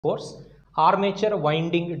course, armature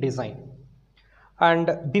winding design.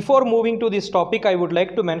 And before moving to this topic, I would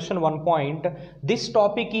like to mention one point. This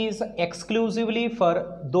topic is exclusively for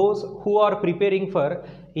those who are preparing for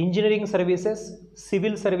engineering services,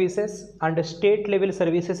 civil services and state level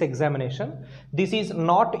services examination. This is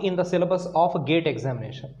not in the syllabus of GATE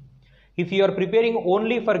examination. If you are preparing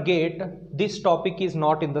only for GATE, this topic is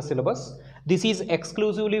not in the syllabus. This is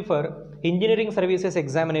exclusively for engineering services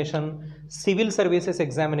examination, civil services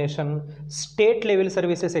examination, state level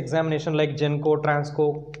services examination like GENCO,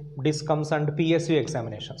 TRANSCO, DISCOMS and PSU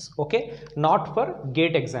examinations. Okay, not for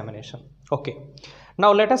GATE examination. Okay,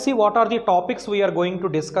 now let us see what are the topics we are going to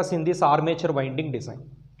discuss in this armature winding design.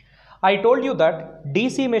 I told you that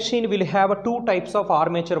DC machine will have two types of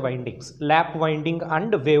armature windings, lap winding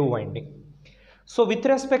and wave winding. So with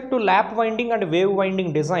respect to lap winding and wave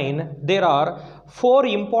winding design, there are four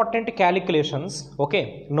important calculations,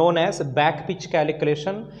 okay, known as back pitch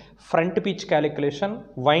calculation, front pitch calculation,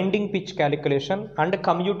 winding pitch calculation and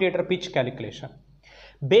commutator pitch calculation.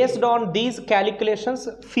 Based on these calculations,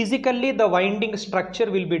 physically the winding structure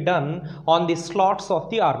will be done on the slots of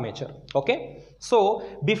the armature, okay.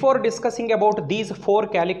 So before discussing about these four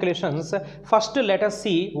calculations, first let us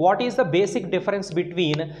see what is the basic difference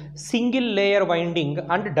between single layer winding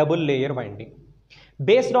and double layer winding.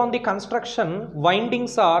 Based on the construction,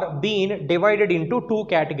 windings are being divided into two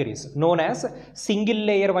categories known as single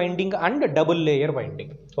layer winding and double layer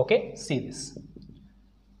winding. Okay, see this.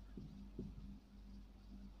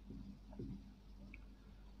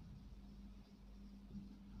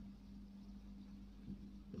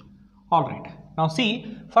 Alright. Now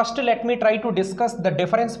see, first let me try to discuss the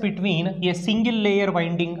difference between a single layer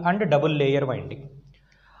winding and double layer winding.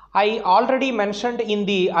 I already mentioned in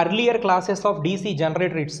the earlier classes of DC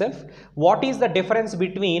generator itself what is the difference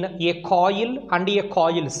between a coil and a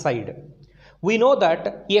coil side. We know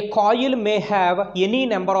that a coil may have any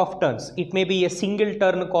number of turns. It may be a single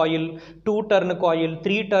turn coil, two turn coil,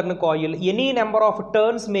 three turn coil, any number of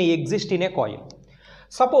turns may exist in a coil.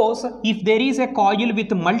 Suppose if there is a coil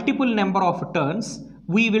with multiple number of turns,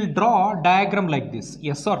 we will draw a diagram like this,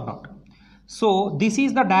 yes or not. So this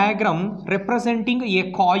is the diagram representing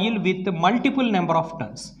a coil with multiple number of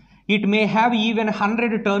turns. It may have even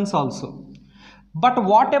 100 turns also. But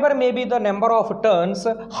whatever may be the number of turns,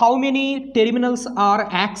 how many terminals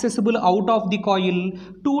are accessible out of the coil?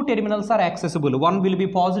 Two terminals are accessible. One will be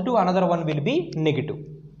positive, another one will be negative.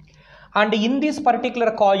 And in this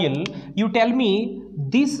particular coil, you tell me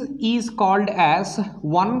this is called as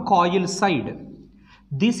one coil side.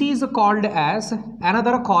 This is called as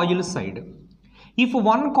another coil side. If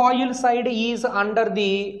one coil side is under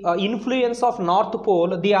the influence of north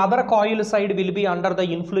pole, the other coil side will be under the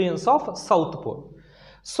influence of south pole.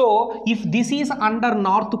 So if this is under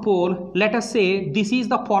north pole, let us say this is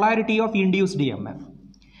the polarity of induced EMF.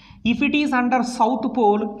 If it is under south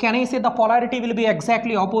pole, can I say the polarity will be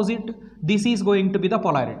exactly opposite? This is going to be the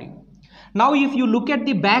polarity. Now if you look at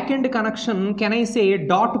the back end connection, can I say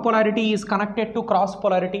dot polarity is connected to cross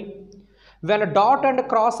polarity? When dot and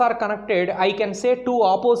cross are connected, I can say two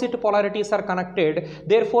opposite polarities are connected.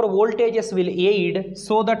 Therefore voltages will aid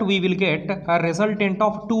so that we will get a resultant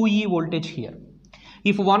of 2E voltage here.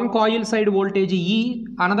 If one coil side voltage E,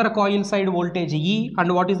 another coil side voltage E,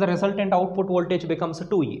 and what is the resultant output voltage becomes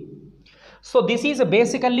 2E. So this is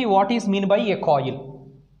basically what is meant by a coil.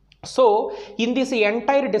 So in this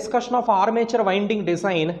entire discussion of armature winding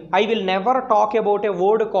design, I will never talk about a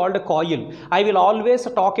word called coil. I will always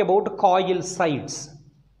talk about coil sides.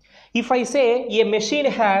 If I say a machine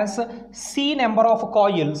has C number of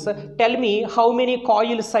coils, tell me how many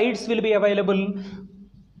coil sides will be available.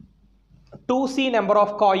 2C number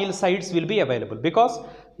of coil sides will be available because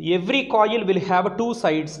every coil will have two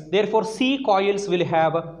sides. Therefore, C coils will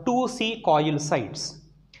have 2C coil sides.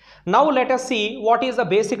 Now let us see what is the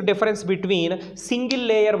basic difference between single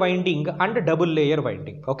layer winding and double layer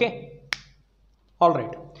winding. Okay.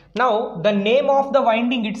 Alright. Now the name of the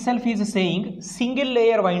winding itself is saying single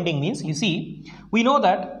layer winding means, you see, we know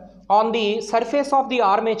that on the surface of the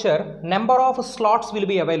armature, number of slots will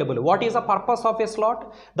be available. What is the purpose of a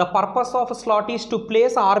slot? The purpose of a slot is to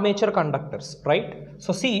place armature conductors, right?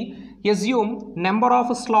 So see, assume number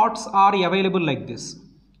of slots are available like this.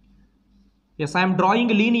 Yes, I am drawing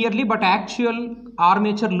linearly, but actual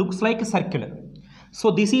armature looks like circular.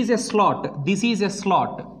 So this is a slot, this is a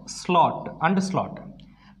slot, slot and slot.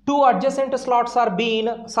 Two adjacent slots are being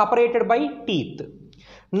separated by teeth.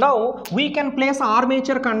 Now we can place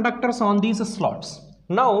armature conductors on these slots.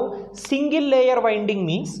 Now single layer winding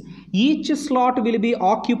means each slot will be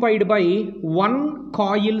occupied by one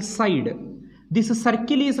coil side This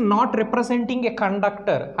circle is not representing a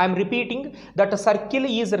conductor. I am repeating that a circle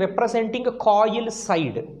is representing a coil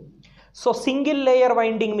side. So single layer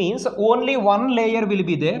winding means only one layer will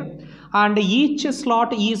be there and each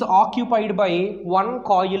slot is occupied by one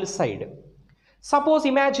coil side. Suppose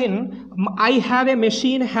imagine I have a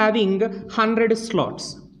machine having 100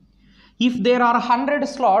 slots. If there are 100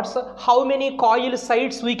 slots, how many coil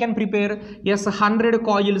sides we can prepare? Yes, 100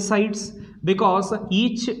 coil sides, because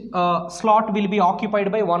each slot will be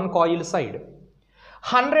occupied by one coil side.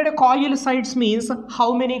 100 coil sides means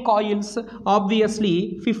how many coils?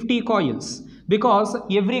 Obviously 50 coils, because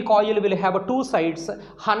every coil will have two sides.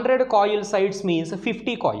 100 coil sides means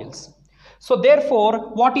 50 coils. So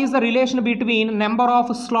therefore, what is the relation between number of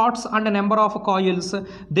slots and number of coils?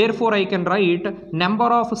 Therefore, I can write number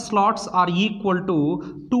of slots are equal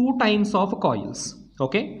to 2 times of coils.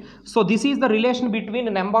 Okay. So this is the relation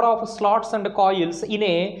between number of slots and coils in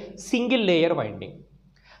a single layer winding.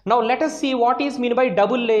 Now let us see what is meant by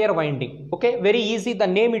double layer winding. Okay. Very easy. The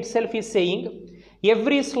name itself is saying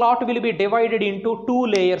every slot will be divided into 2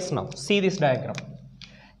 layers now. See this diagram.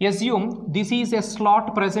 Assume this is a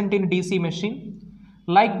slot present in DC machine.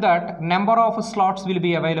 Like that, number of slots will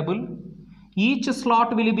be available. Each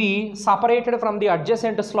slot will be separated from the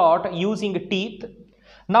adjacent slot using teeth.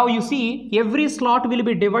 Now you see every slot will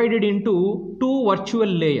be divided into 2 virtual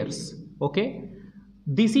layers. Okay.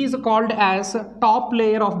 This is called as top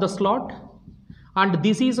layer of the slot and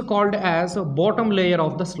this is called as bottom layer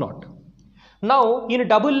of the slot. Now in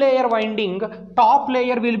double layer winding, top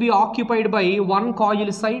layer will be occupied by one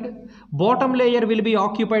coil side, bottom layer will be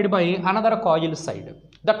occupied by another coil side.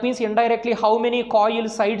 That means indirectly how many coil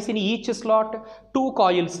sides in each slot? 2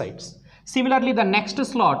 coil sides. Similarly, the next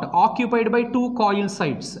slot occupied by 2 coil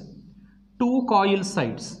sides. 2 coil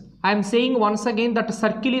sides. I am saying once again that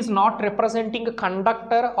circle is not representing a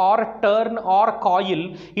conductor or turn or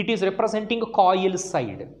coil. It is representing coil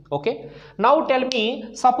side. Okay. Now tell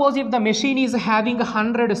me, suppose if the machine is having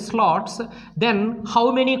 100 slots, then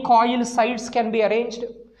how many coil sides can be arranged?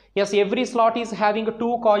 Yes, every slot is having 2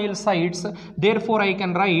 coil sides. Therefore, I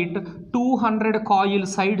can write 200 coil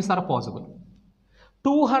sides are possible.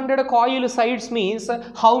 200 coil sides means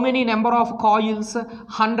how many number of coils?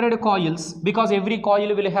 100 coils, because every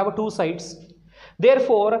coil will have 2 sides.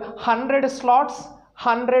 Therefore, 100 slots,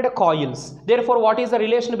 100 coils. Therefore, what is the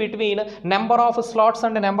relation between number of slots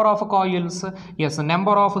and number of coils? Yes,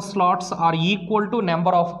 number of slots are equal to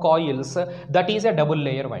number of coils. That is a double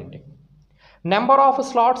layer winding. Number of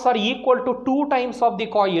slots are equal to 2 times of the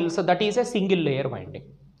coils. That is a single layer winding.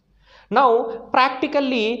 Now,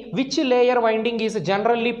 practically, which layer winding is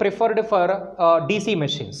generally preferred for DC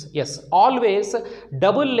machines? Yes, always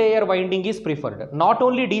double layer winding is preferred. Not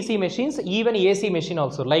only DC machines, even AC machine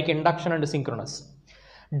also, like induction and synchronous.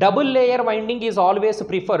 Double layer winding is always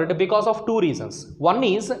preferred because of 2 reasons. One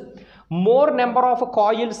is more number of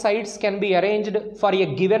coil sides can be arranged for a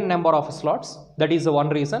given number of slots. That is one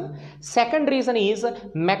reason. Second reason is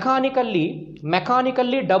mechanically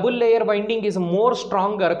double layer winding is more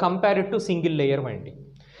stronger compared to single layer winding.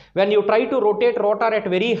 When you try to rotate rotor at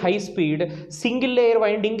very high speed, single layer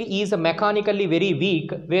winding is mechanically very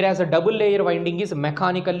weak, whereas a double layer winding is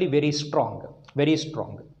mechanically very strong.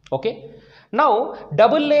 Okay. Now,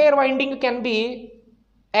 double layer winding can be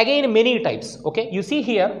again many types. Okay. You see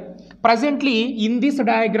here, presently in this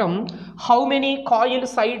diagram, how many coil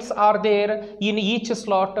sides are there in each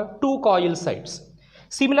slot? 2 coil sides.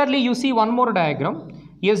 Similarly, you see one more diagram.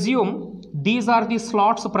 Assume these are the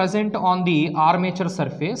slots present on the armature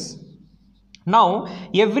surface. Now,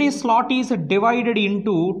 every slot is divided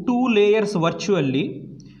into 2 layers virtually.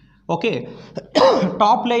 Okay,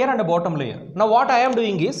 top layer and bottom layer. Now, what I am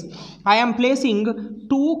doing is, I am placing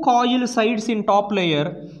 2 coil sides in top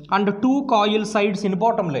layer and 2 coil sides in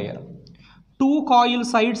bottom layer. 2 coil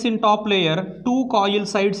sides in top layer, 2 coil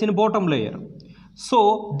sides in bottom layer.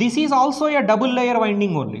 So this is also a double layer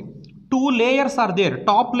winding only. 2 layers are there,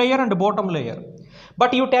 top layer and bottom layer.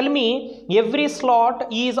 But you tell me every slot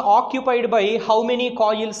is occupied by how many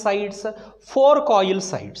coil sides? 4 coil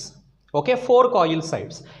sides. Okay, 4 coil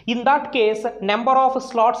sides. In that case, number of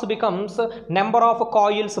slots becomes number of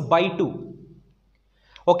coils by 2.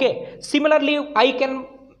 Okay, similarly, I can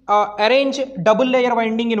arrange double layer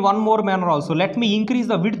winding in one more manner also. Let me increase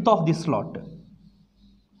the width of this slot.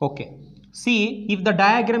 Okay, see if the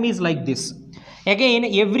diagram is like this. Again,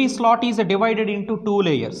 every slot is divided into 2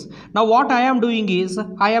 layers. Now what I am doing is,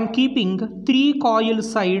 I am keeping 3 coil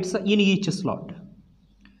sides in each slot.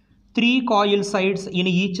 3 coil sides in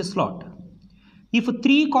each slot. If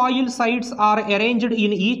 3 coil sides are arranged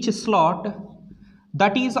in each slot,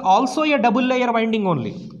 That is also a double layer winding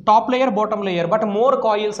only. Top layer, bottom layer, but more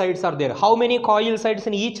coil sides are there. How many coil sides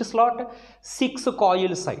in each slot? 6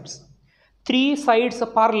 coil sides. 3 sides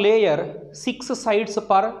per layer, 6 sides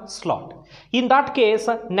per slot. In that case,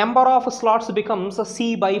 number of slots becomes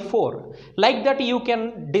C by 4. Like that, you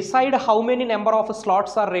can decide how many number of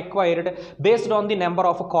slots are required based on the number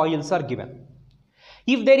of coils are given.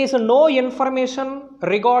 If there is no information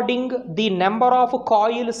regarding the number of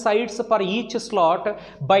coil sides per each slot,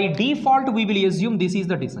 by default we will assume this is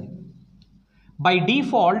the design. By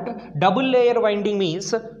default, double layer winding means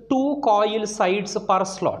 2 coil sides per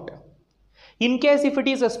slot. In case if it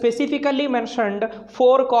is specifically mentioned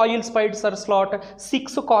 4 coil sides per slot,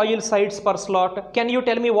 6 coil sides per slot, can you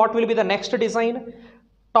tell me what will be the next design?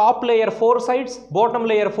 Top layer 4 sides, bottom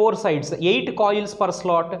layer 4 sides, 8 coils per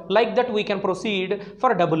slot. Like that we can proceed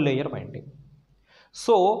for double layer winding.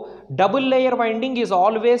 So double layer winding is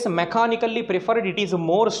always mechanically preferred. It is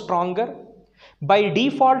more stronger. By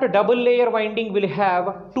default, double layer winding will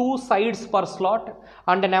have 2 sides per slot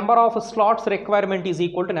and the number of slots requirement is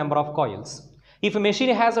equal to number of coils. If a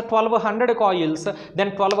machine has 1200 coils,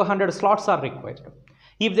 then 1200 slots are required.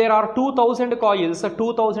 If there are 2000 coils,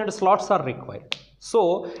 2000 slots are required.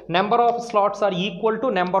 So number of slots are equal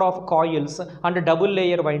to number of coils and double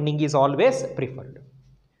layer winding is always preferred.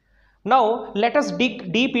 Now let us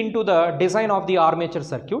dig deep into the design of the armature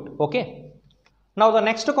circuit. Okay. Now the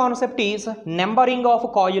next concept is numbering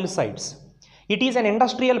of coil sides. It is an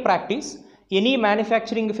industrial practice. Any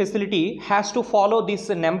manufacturing facility has to follow this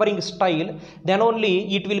numbering style, then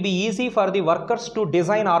only it will be easy for the workers to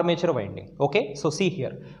design armature winding. Okay. So see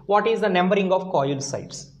here, what is the numbering of coil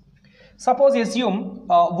sides? Suppose assume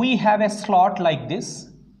we have a slot like this.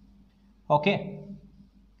 Okay,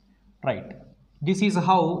 right. This is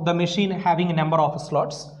how the machine having a number of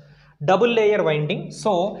slots. Double layer winding.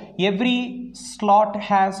 So every slot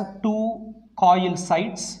has 2 coil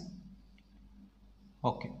sides.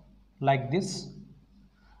 Okay, like this.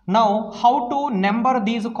 Now how to number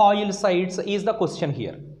these coil sides is the question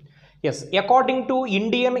here. Yes, according to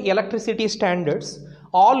Indian electricity standards,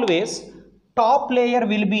 always top layer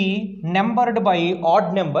will be numbered by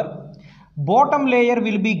odd number, bottom layer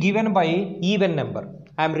will be given by even number.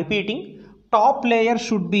 I am repeating, top layer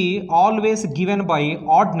should be always given by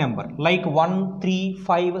odd number like 1, 3,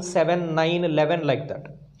 5, 7, 9, 11 like that.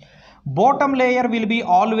 Bottom layer will be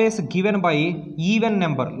always given by even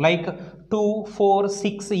number like 2, 4,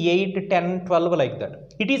 6, 8, 10, 12 like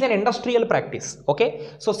that. It is an industrial practice. Okay.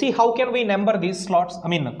 So see how can we number these slots,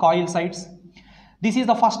 coil sides. This is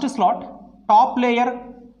the first slot. Top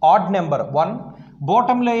layer odd number 1,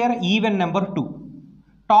 bottom layer even number 2,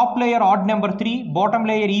 top layer odd number 3, bottom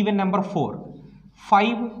layer even number 4,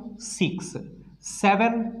 5, 6,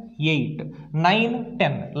 7, 8, 9,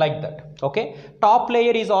 10 like that. Okay. Top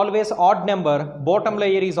layer is always odd number, bottom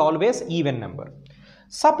layer is always even number.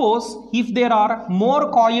 Suppose if there are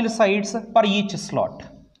more coil sides per each slot.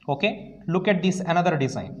 Okay. Look at this another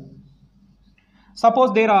design.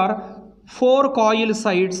 Suppose there are 4 coil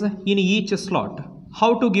sides in each slot.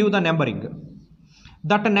 How to give the numbering?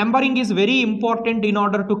 That numbering is very important in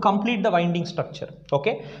order to complete the winding structure.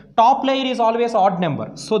 Okay. Top layer is always odd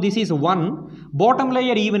number. So this is 1. Bottom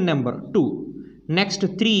layer even number 2. Next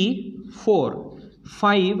 3, 4,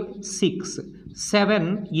 5, 6,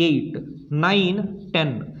 7, 8, 9,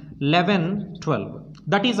 10, 11, 12.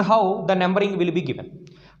 That is how the numbering will be given.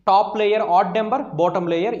 Top layer odd number, bottom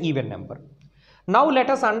layer even number. Now let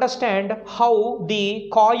us understand how the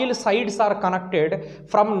coil sides are connected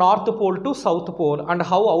from north pole to south pole and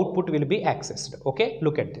how output will be accessed. Okay,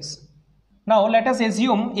 look at this. Now let us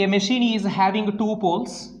assume a machine is having 2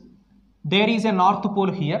 poles. There is a north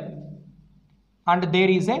pole here and there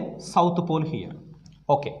is a south pole here.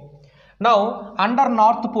 Okay. Now under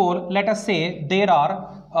north pole, let us say there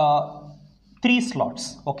are 3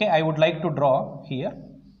 slots. Okay, I would like to draw here.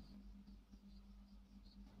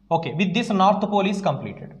 Okay, with this north pole is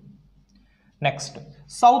completed. Next,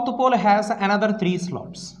 south pole has another 3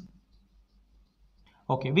 slots.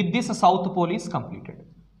 Okay, with this south pole is completed.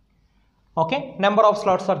 Okay, number of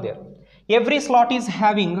slots are there. Every slot is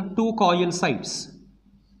having 2 coil sides.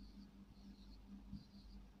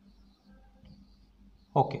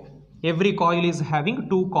 Okay, every coil is having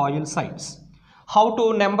 2 coil sides. How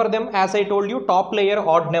to number them? As I told you, top layer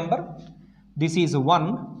odd number. This is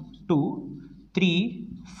 1, 2, 3,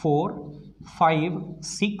 4, 5,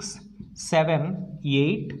 6, 7,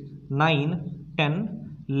 8, 9,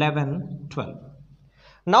 10, 11, 12.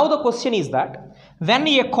 Now the question is that when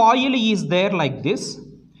a coil is there like this,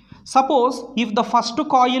 suppose if the first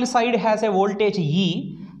coil side has a voltage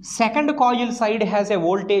E, second coil side has a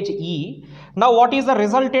voltage E, Now what is the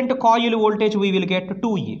resultant coil voltage? We will get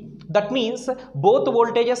 2E. That means both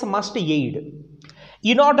voltages must aid.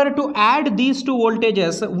 In order to add these two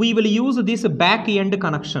voltages, we will use this back end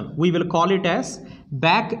connection. We will call it as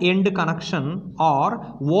back end connection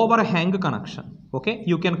or overhang connection. Okay,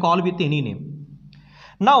 you can call with any name.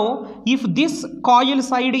 Now, if this coil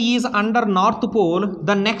side is under north pole,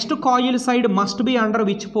 the next coil side must be under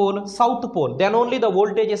which pole? South pole. Then only the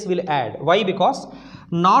voltages will add. Why? Because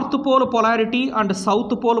north pole polarity and south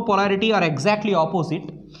pole polarity are exactly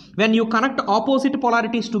opposite. When you connect opposite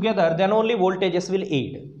polarities together, then only voltages will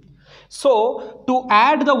aid. So, to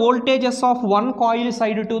add the voltages of one coil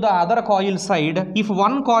side to the other coil side, if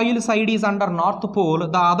one coil side is under north pole,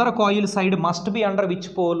 the other coil side must be under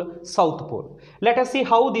which pole? South pole. Let us see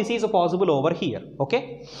how this is possible over here.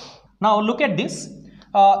 Okay. Now, look at this.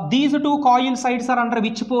 These two coil sides are under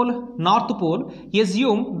which pole? North pole.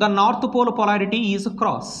 Assume the north pole polarity is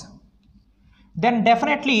cross. Then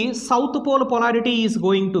definitely south pole polarity is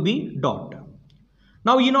going to be dot.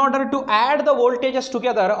 Now, in order to add the voltages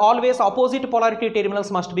together, always opposite polarity terminals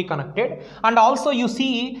must be connected. And also you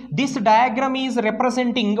see this diagram is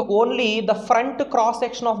representing only the front cross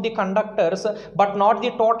section of the conductors, but not the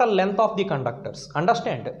total length of the conductors.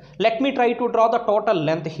 Understand? Let me try to draw the total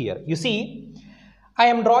length here. You see, I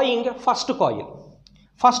am drawing first coil.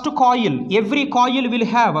 First coil, every coil will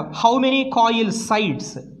have how many coil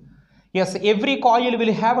sides? Yes, every coil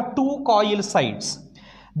will have two coil sides.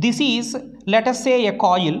 This is, let us say, a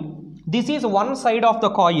coil. This is one side of the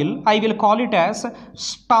coil. I will call it as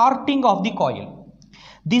starting of the coil.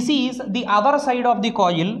 This is the other side of the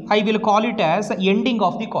coil. I will call it as ending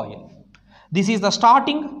of the coil. This is the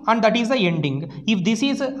starting and that is the ending. If this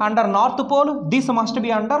is under north pole, this must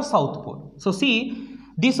be under south pole. So see,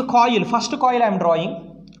 this coil, first coil I am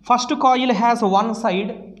drawing. First coil has one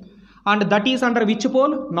side and that is under which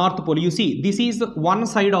pole? North pole. You see, this is one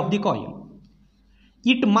side of the coil.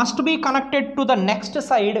 It must be connected to the next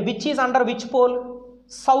side, which is under which pole?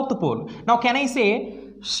 South pole. Now can I say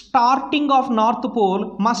starting of north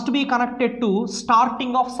pole must be connected to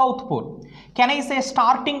starting of south pole? Can I say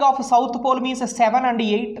starting of south pole means 7 and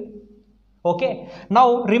 8? Okay.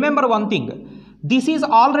 Now remember one thing. This is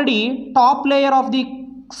already top layer of the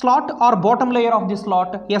slot or bottom layer of the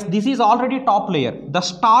slot? Yes, this is already top layer. The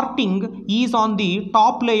starting is on the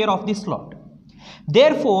top layer of the slot.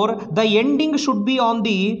 Therefore, the ending should be on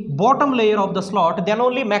the bottom layer of the slot, then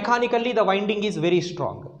only mechanically the winding is very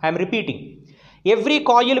strong. I am repeating. Every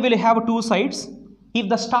coil will have two sides. If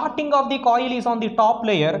the starting of the coil is on the top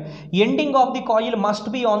layer, ending of the coil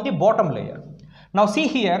must be on the bottom layer. Now see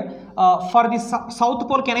here, for the south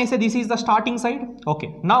pole, can I say this is the starting side?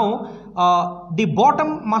 Okay. Now, the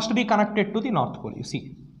bottom must be connected to the north pole, you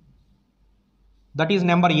see. That is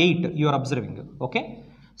number 8 you are observing. Okay.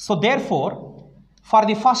 So therefore, for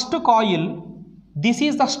the first coil, this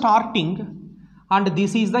is the starting and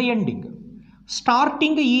this is the ending.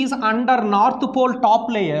 Starting is under north pole top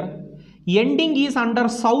layer, ending is under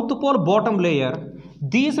south pole bottom layer.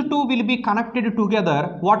 These two will be connected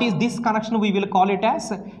together. What is this connection? We will call it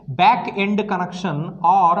as back end connection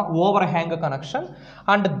or overhang connection.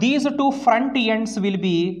 And these two front ends will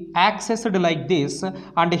be accessed like this.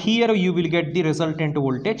 And here you will get the resultant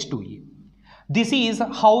voltage 2E. This is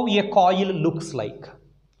how a coil looks like.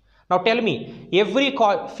 Now tell me, every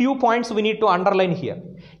coil, few points we need to underline here.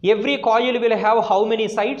 Every coil will have how many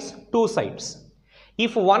sides? Two sides.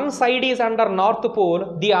 If one side is under north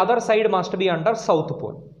pole, the other side must be under south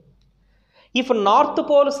pole. If north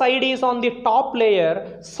pole side is on the top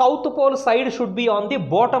layer, south pole side should be on the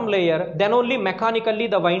bottom layer, then only mechanically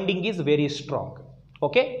the winding is very strong.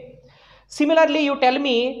 Okay. Similarly, you tell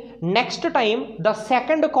me next time the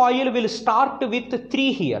second coil will start with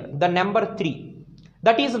 3 here, the number 3.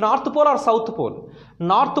 That is north pole or south pole?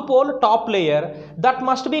 North pole top layer, that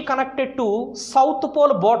must be connected to south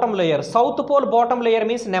pole bottom layer. South pole bottom layer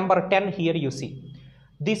means number 10 here you see.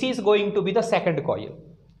 This is going to be the second coil.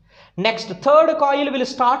 Next, third coil will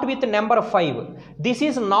start with number 5. This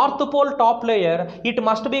is north pole top layer. It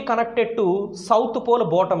must be connected to south pole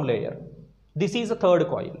bottom layer. This is the third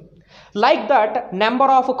coil. Like that, number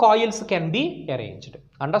of coils can be arranged.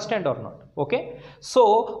 Understand or not? Okay.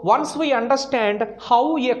 So, once we understand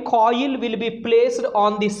how a coil will be placed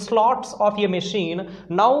on the slots of a machine,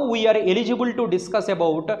 now we are eligible to discuss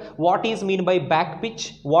about what is meant by back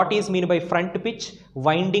pitch, what is meant by front pitch,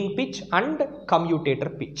 winding pitch and commutator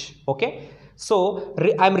pitch. Okay. So,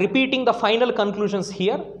 I am repeating the final conclusions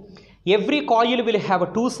here. Every coil will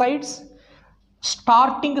have two sides.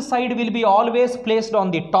 Starting side will be always placed on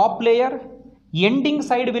the top layer. Ending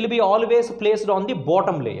side will be always placed on the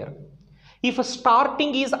bottom layer. If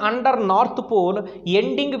starting is under north pole,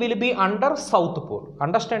 ending will be under south pole.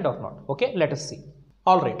 Understand or not? Okay, let us see.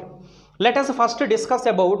 Alright, let us first discuss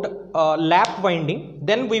about lap winding,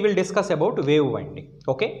 then we will discuss about wave winding.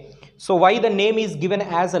 Okay, so why the name is given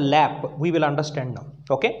as a lap, we will understand now.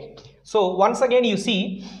 Okay, so once again you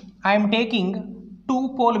see, I am taking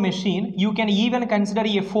 2-pole machine. You can even consider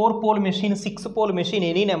a 4-pole machine, 6-pole machine,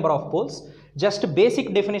 any number of poles. Just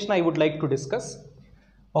basic definition I would like to discuss.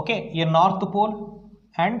 Okay, a north pole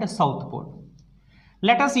and south pole.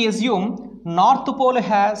 Let us assume north pole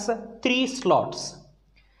has 3 slots.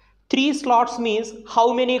 3 slots means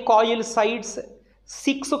how many coil sides?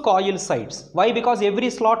 6 coil sides. Why? Because every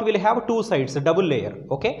slot will have 2 sides, double layer.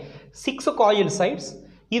 Okay, 6 coil sides.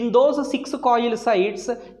 In those 6 coil sides,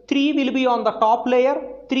 3 will be on the top layer,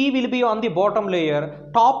 3 will be on the bottom layer.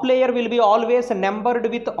 Top layer will be always numbered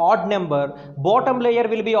with odd number. Bottom layer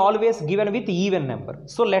will be always given with even number.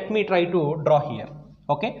 So let me try to draw here.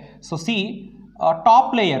 Okay, so see,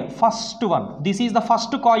 top layer, first one. This is the first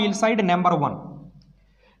coil side, number 1.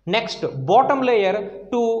 Next, bottom layer,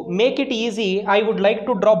 to make it easy, I would like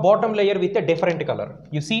to draw bottom layer with a different color.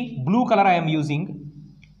 You see, blue color I am using.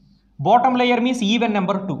 Bottom layer means even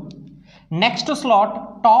number 2. Next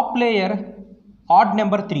slot, top layer, odd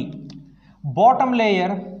number 3. Bottom layer,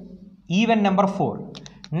 even number 4.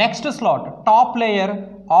 Next slot, top layer,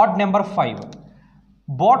 odd number 5.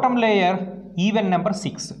 Bottom layer, even number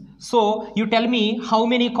 6. So, you tell me how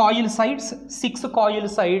many coil sides? 6 coil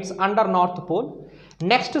sides under north pole.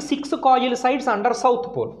 Next 6 coil sides under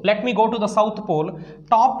south pole. Let me go to the south pole.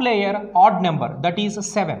 Top layer, odd number, that is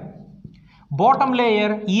 7. Bottom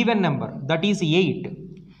layer, even number, that is 8.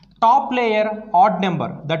 Top layer, odd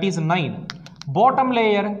number, that is 9. Bottom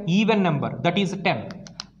layer, even number, that is 10.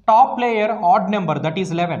 Top layer, odd number, that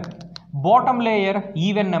is 11. Bottom layer,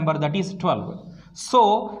 even number, that is 12.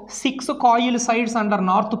 So, 6 coil sides under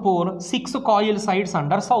north pole, 6 coil sides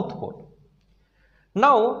under south pole.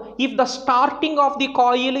 Now, if the starting of the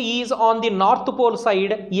coil is on the north pole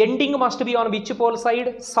side, ending must be on which pole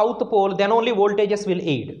side? South pole, then only voltages will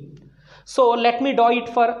aid. So, let me draw it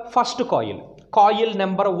for first coil, coil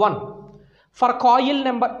number 1. For coil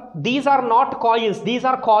number, these are not coils, these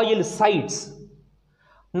are coil sides.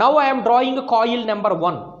 Now, I am drawing coil number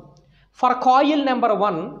 1. For coil number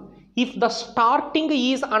 1, if the starting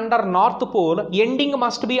is under north pole, ending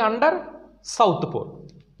must be under south pole.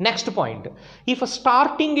 Next point, if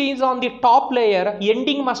starting is on the top layer,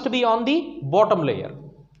 ending must be on the bottom layer.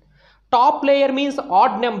 Top layer means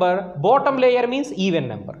odd number, bottom layer means even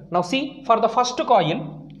number. Now see, for the first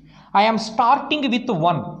coil, I am starting with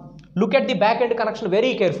 1. Look at the back end connection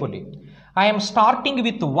very carefully. I am starting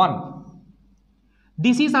with 1.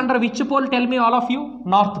 This is under which pole? Tell me all of you.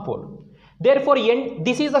 North pole. Therefore,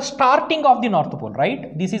 this is the starting of the north pole,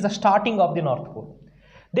 right? This is the starting of the north pole.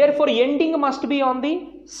 Therefore, ending must be on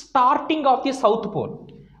the starting of the south pole.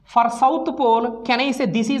 For south pole, can I say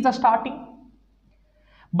this is the starting?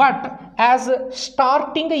 But as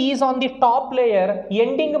starting is on the top layer,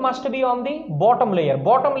 ending must be on the bottom layer.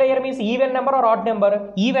 Bottom layer means even number or odd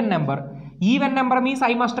number? Even number. Even number means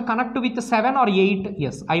I must connect with 7 or 8.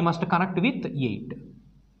 Yes, I must connect with 8.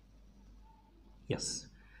 Yes.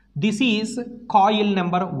 This is coil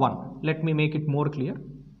number 1. Let me make it more clear.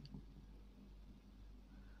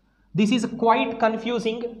 This is quite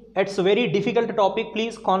confusing. It's a very difficult topic.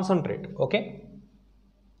 Please concentrate. Okay.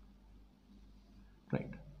 Right.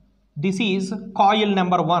 This is coil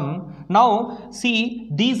number 1. Now see,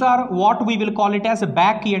 these are what we will call it as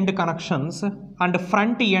back end connections, and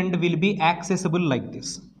front end will be accessible like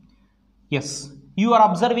this. Yes, you are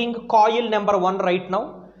observing coil number 1 right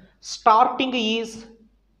now. Starting is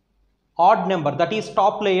odd number, that is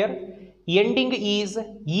top layer. Ending is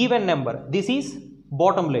even number, this is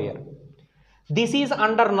bottom layer. This is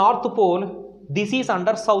under north pole, this is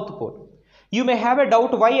under south pole. You may have a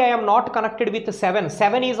doubt why I am not connected with 7.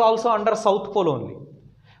 7 is also under south pole only.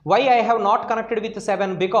 Why I have not connected with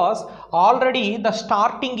 7? Because already the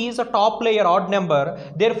starting is a top layer odd number.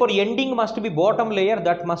 Therefore, ending must be bottom layer,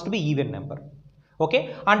 that must be even number.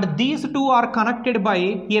 Okay. And these two are connected by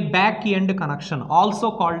a back end connection,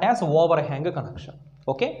 also called as overhang connection.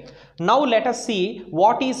 Okay. Now let us see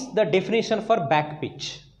what is the definition for back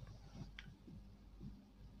pitch.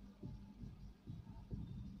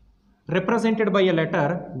 Represented by a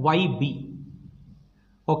letter YB.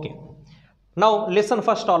 Okay. Now listen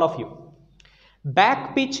first all of you.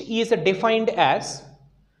 Back pitch is defined as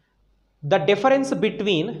the difference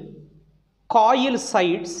between coil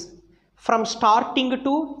sides from starting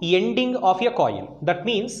to ending of a coil. That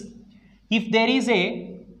means if there is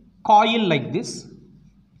a coil like this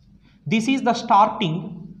is the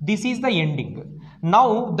starting this is the ending.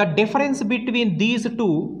 Now the difference between these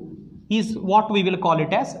two is what we will call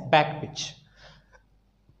it as back pitch.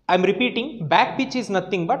 I am repeating, back pitch is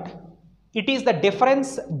nothing but it is the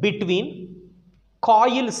difference between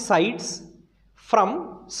coil sides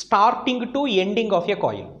from starting to ending of a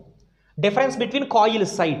coil. Difference between coil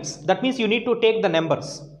sides, that means you need to take the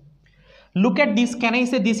numbers. Look at this, can I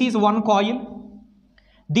say this is one coil?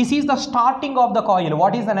 This is the starting of the coil,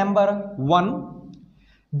 what is the number? 1.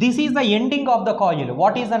 This is the ending of the coil,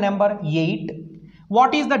 what is the number? 8.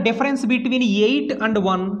 What is the difference between 8 and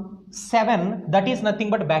 1? 7. That is nothing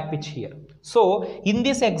but back pitch here. So in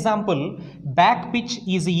this example, back pitch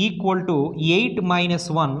is equal to 8 minus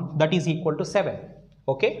 1, that is equal to 7.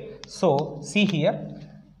 Okay, so see here,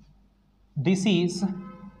 this is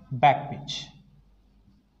back pitch.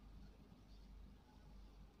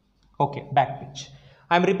 Okay, back pitch.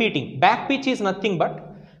 I am repeating, back pitch is nothing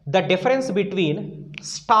but the difference between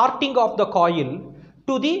starting of the coil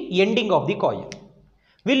to the ending of the coil.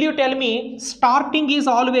 Will you tell me starting is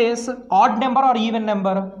always odd number or even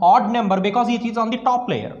number? Odd number, because it is on the top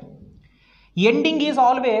layer. Ending is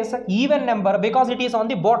always even number because it is on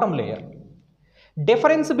the bottom layer.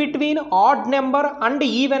 Difference between odd number and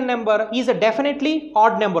even number is definitely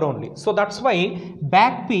odd number only. So that's why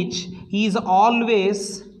back pitch is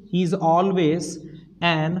always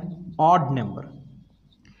an odd number.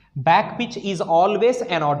 Back pitch is always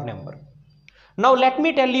an odd number. Now let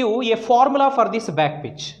me tell you a formula for this back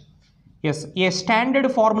pitch. Yes, a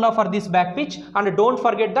standard formula for this back pitch, and don't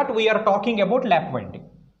forget that we are talking about lap winding.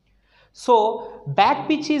 So back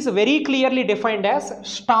pitch is very clearly defined as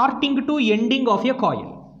starting to ending of a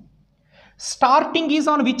coil. Starting is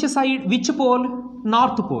on which side, which pole?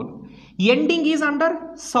 North pole. Ending is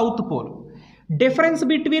under south pole. Difference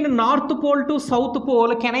between north pole to south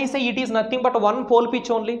pole, can I say it is nothing but one pole pitch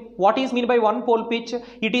only? What is mean by one pole pitch?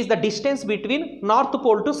 It is the distance between north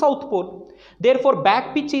pole to south pole. Therefore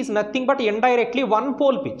back pitch is nothing but indirectly one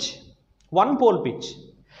pole pitch. One pole pitch.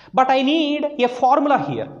 But I need a formula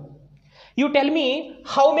here. You tell me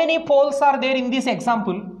how many poles are there in this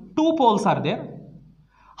example? 2 poles are there.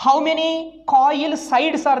 How many coil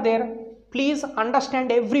sides are there? Please understand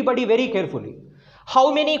everybody very carefully.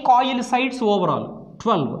 How many coil sides overall?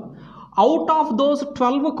 12. Out of those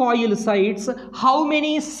 12 coil sides, how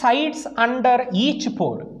many sides under each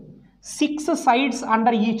pole? 6 sides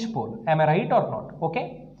under each pole. Am I right or not?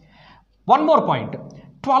 Okay. One more point.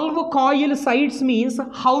 12 coil sides means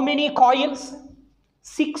how many coils?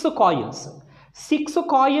 6 coils. 6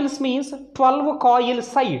 coils means 12 coil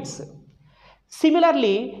sides.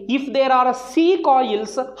 Similarly, if there are C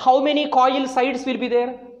coils, how many coil sides will be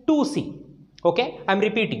there? 2C. Okay, I am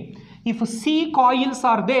repeating. If C coils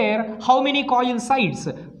are there, how many coil sides?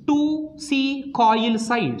 2C coil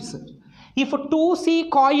sides. If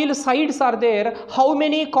 2C coil sides are there, how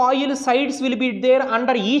many coil sides will be there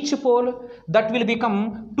under each pole? That will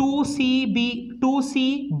become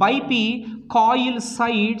 2C by P coil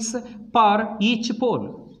sides per each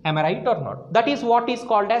pole. Am I right or not? That is what is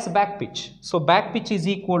called as back pitch. So back pitch is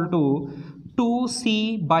equal to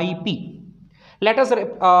 2C by P. Let us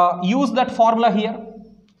use that formula here.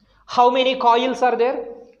 How many coils are there?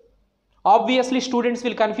 Obviously students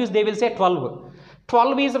will confuse, they will say 12.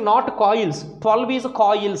 12 is not coils, 12 is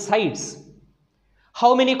coil sides.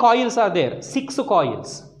 How many coils are there? 6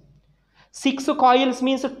 coils. 6 coils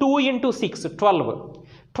means 2 into 6, 12.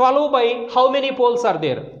 12 by how many poles are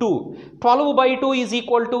there? 2. 12 by 2 is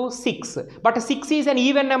equal to 6. But 6 is an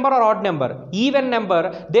even number or odd number? Even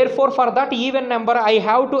number. Therefore, for that even number, I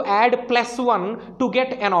have to add plus 1 to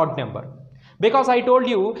get an odd number. Because I told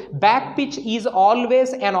you, back pitch is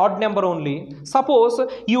always an odd number only. Suppose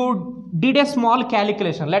you did a small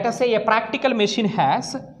calculation. Let us say a practical machine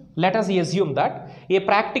has, let us assume that a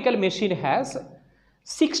practical machine has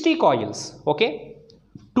 60 coils. Okay?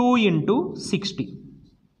 2 into 60.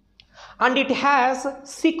 And it has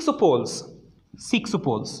 6 poles. 6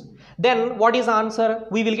 poles. Then what is the answer?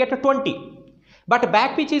 We will get a 20. But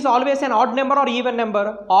back pitch is always an odd number or even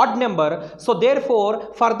number? Odd number. So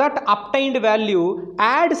therefore, for that obtained value,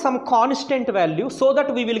 add some constant value so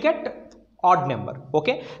that we will get odd number.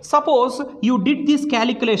 Okay. Suppose you did this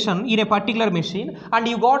calculation in a particular machine and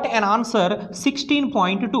you got an answer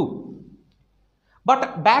 16.2.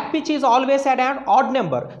 But back pitch is always at an odd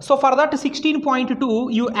number. So for that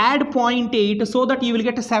 16.2, you add 0.8 so that you will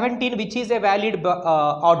get 17, which is a valid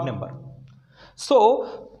odd number.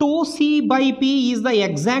 So 2C by P is the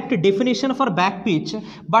exact definition for back pitch,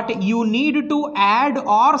 but you need to add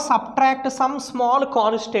or subtract some small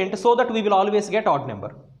constant so that we will always get odd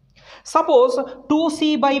number. Suppose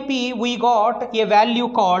 2C by P, we got a value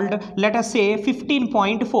called, let us say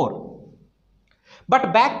 15.4.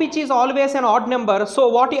 But back pitch is always an odd number. So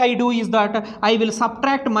what I do is that I will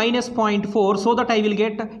subtract minus 0.4 so that I will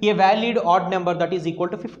get a valid odd number that is equal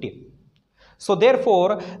to 15. So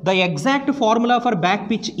therefore, the exact formula for back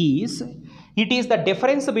pitch is, it is the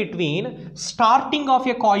difference between starting of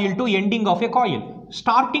a coil to ending of a coil.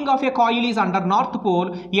 Starting of a coil is under north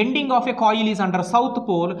pole, ending of a coil is under south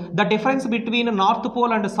pole. The difference between north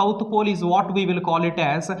pole and south pole is what we will call it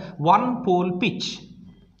as one pole pitch.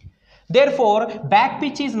 Therefore, back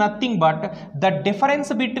pitch is nothing but the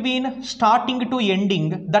difference between starting to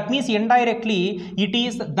ending. That means indirectly it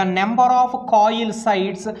is the number of coil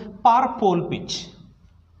sides per pole pitch.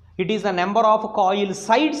 It is the number of coil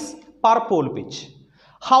sides per pole pitch.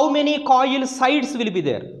 How many coil sides will be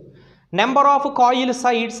there? Number of coil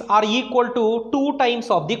sides are equal to 2 times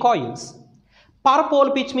of the coils. Per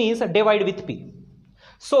pole pitch means divide with P.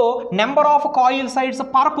 So, number of coil sides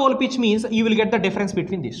per pole pitch means you will get the difference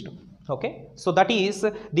between these two. Okay, so that is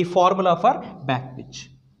the formula for back pitch,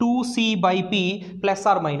 2C by P plus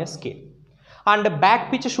or minus K, and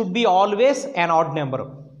back pitch should be always an odd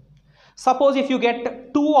number. Suppose if you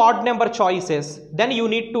get 2 odd number choices, then you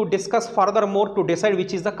need to discuss furthermore to decide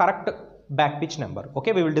which is the correct back pitch number.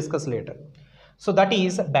 Okay, we will discuss later. So that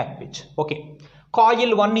is back pitch. Okay,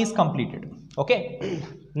 coil 1 is completed. Okay,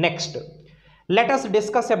 next let us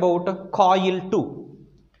discuss about coil 2.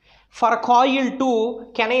 For coil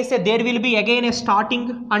 2, can I say there will be again a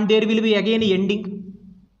starting and there will be again a ending?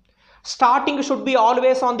 Starting should be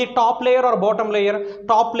always on the top layer or bottom layer?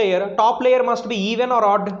 Top layer. Top layer must be even or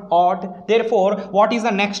odd? Odd. Therefore, what is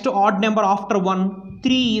the next odd number after 1?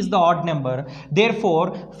 3 is the odd number.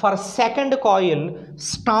 Therefore, for second coil,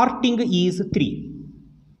 starting is 3.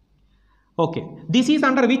 Okay. This is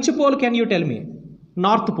under which pole, can you tell me?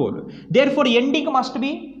 North pole. Therefore, ending must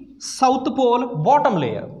be south pole, bottom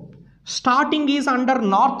layer. Starting is under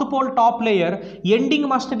north pole top layer, ending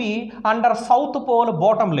must be under south pole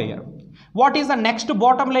bottom layer. What is the next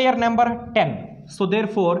bottom layer number? 10. So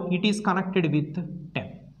therefore it is connected with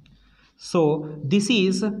 10. So this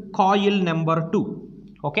is coil number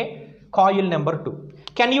 2. Okay, coil number 2.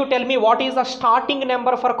 Can you tell me what is the starting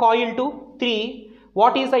number for coil 2? 3.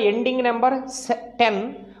 What is the ending number?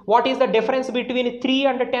 10. What is the difference between 3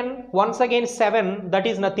 and 10? Once again 7. That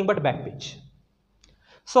is nothing but back pitch.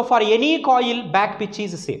 So for any coil, back pitch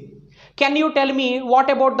is same. Can you tell me what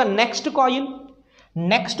about the next coil?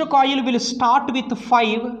 Next coil will start with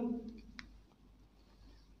 5.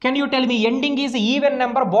 Can you tell me ending is even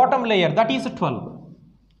number bottom layer, that is 12.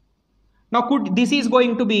 Now this is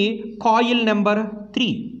going to be coil number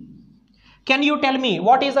 3. Can you tell me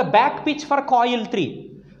what is the back pitch for coil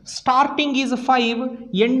 3? Starting is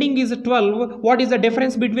 5, ending is 12. What is the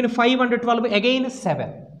difference between 5 and 12? Again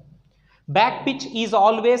 7. Back pitch is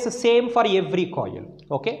always same for every coil.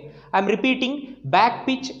 Okay, I am repeating, back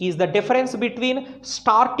pitch is the difference between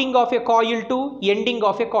starting of a coil to ending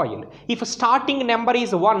of a coil. If starting number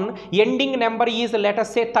is 1, ending number is, let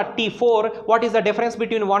us say, 34, what is the difference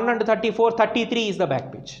between 1 and 34? 33 is the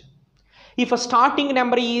back pitch. If a starting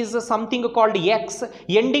number is something called X,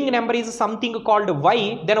 ending number is something called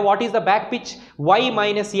Y, then what is the back pitch? Y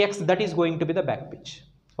minus X, that is going to be the back pitch.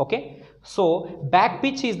 Okay, so back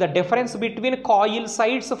pitch is the difference between coil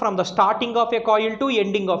sides from the starting of a coil to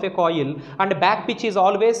ending of a coil, and back pitch is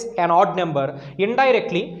always an odd number.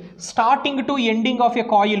 Indirectly, starting to ending of a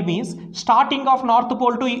coil means starting of north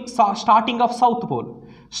pole to starting of south pole.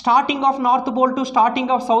 Starting of north pole to starting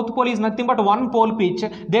of south pole is nothing but one pole pitch.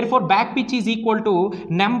 Therefore, back pitch is equal to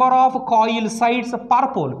number of coil sides per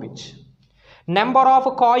pole pitch. Number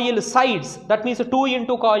of coil sides, that means 2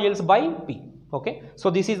 into coils by P. Okay, so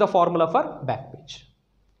this is the formula for back pitch.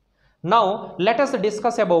 Now let us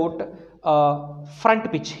discuss about front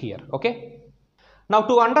pitch here. Okay, now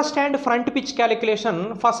to understand front pitch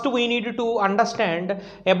calculation, first we need to understand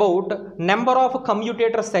about number of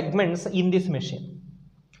commutator segments in this machine.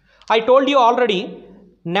 I told you already,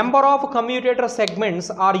 number of commutator segments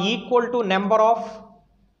are equal to number of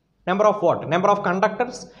what? Number of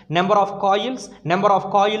conductors, number of coils, number of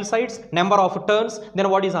coil sides, number of turns. Then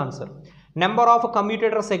what is answer? Number of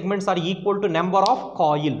commutator segments are equal to number of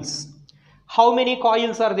coils. How many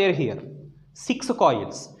coils are there here? 6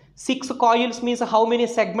 coils. 6 coils means how many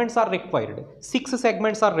segments are required? 6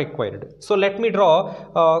 segments are required. So let me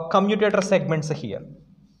draw commutator segments here.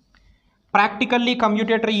 Practically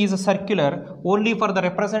commutator is circular. Only for the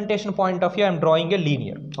representation point of view I am drawing a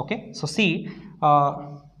linear. Okay, so see,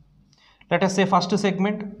 let us say first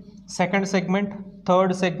segment, second segment,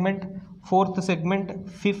 third segment, fourth segment,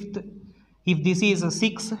 fifth, If this is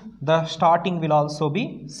 6, the starting will also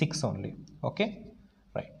be 6 only. Okay,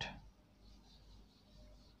 right.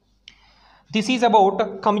 This is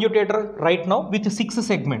about commutator right now with 6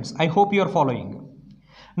 segments. I hope you are following.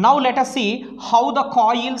 Now let us see how the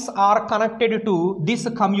coils are connected to these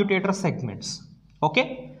commutator segments.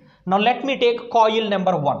 Okay. Now let me take coil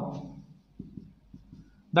number 1.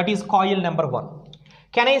 That is coil number 1.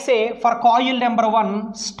 Can I say for coil number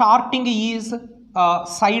 1 starting is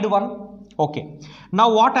side 1? Okay.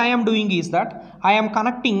 Now what I am doing is that I am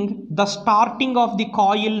connecting the starting of the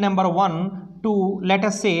coil number 1 to, let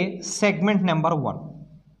us say, segment number 1.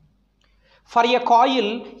 For a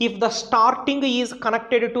coil, if the starting is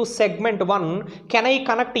connected to segment 1, can I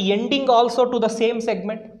connect ending also to the same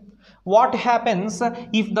segment? What happens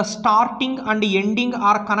if the starting and ending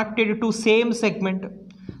are connected to same segment?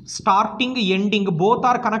 Starting, ending both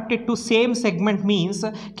are connected to same segment means,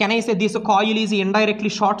 can I say this coil is indirectly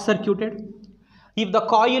short circuited? If the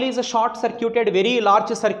coil is short circuited, very large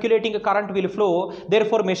circulating current will flow,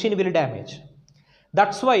 therefore machine will damage.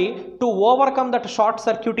 That's why to overcome that short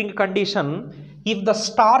circuiting condition, if the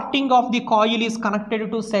starting of the coil is connected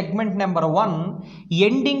to segment number 1,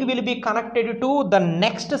 ending will be connected to the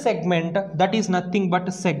next segment, that is nothing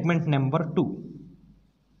but segment number 2.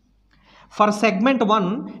 For segment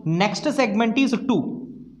 1, next segment is 2.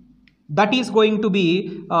 That is going to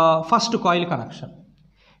be first coil connection.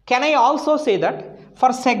 Can I also say that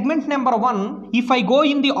for segment number 1, if I go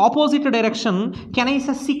in the opposite direction, can I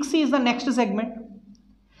say 6 is the next segment?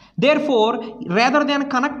 Therefore, rather than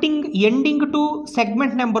connecting ending to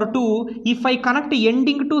segment number 2, if I connect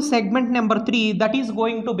ending to segment number 3, that is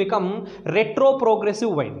going to become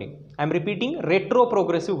retro-progressive winding. I am repeating,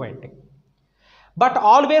 retro-progressive winding. But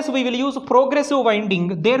always we will use progressive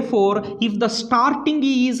winding. Therefore, if the starting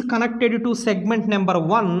is connected to segment number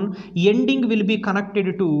 1, ending will be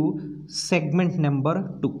connected to segment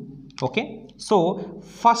number 2. Okay. So,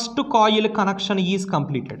 first coil connection is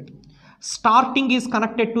completed. Starting is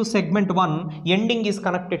connected to segment 1, ending is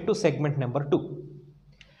connected to segment number 2.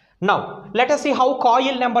 Now, let us see how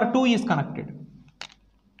coil number 2 is connected.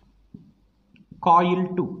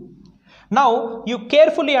 Coil 2. Now, you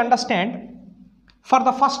carefully understand, for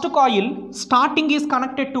the first coil, starting is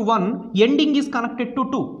connected to 1, ending is connected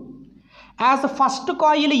to 2. As the first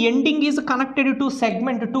coil ending is connected to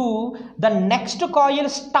segment 2, the next coil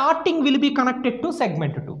starting will be connected to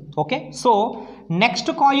segment 2. Okay. So, next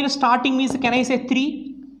coil starting means, can I say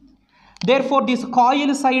 3? Therefore, this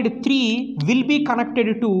coil side 3 will be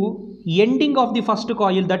connected to ending of the first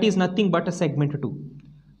coil, that is nothing but a segment 2.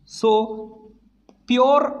 So,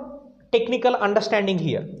 pure technical understanding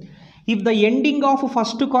here. If the ending of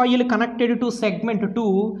first coil connected to segment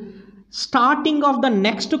 2, starting of the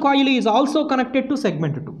next coil is also connected to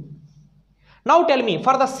segment 2. Now tell me,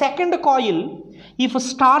 for the second coil, if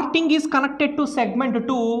starting is connected to segment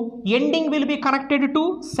 2, ending will be connected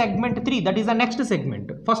to segment 3, that is the next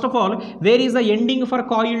segment. First of all, where is the ending for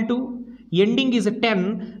coil 2? Ending is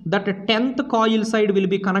 10, that 10th coil side will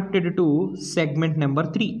be connected to segment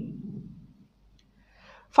number 3.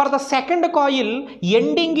 For the second coil,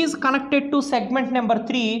 ending is connected to segment number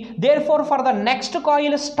 3. Therefore, for the next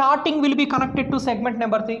coil, starting will be connected to segment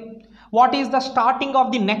number 3. What is the starting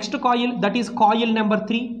of the next coil? That is coil number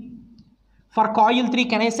 3. For coil 3,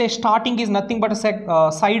 can I say starting is nothing but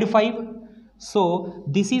side 5. So,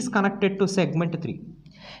 this is connected to segment 3.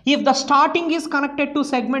 If the starting is connected to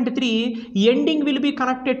segment 3, ending will be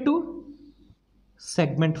connected to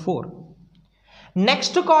segment 4.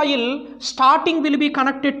 Next coil, starting will be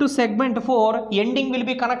connected to segment 4, ending will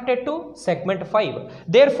be connected to segment 5.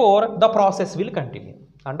 Therefore, the process will continue.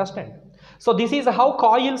 Understand? So, this is how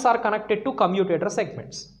coils are connected to commutator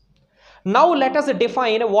segments. Now, let us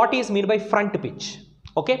define what is meant by front pitch.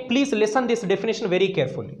 Okay, please listen this definition very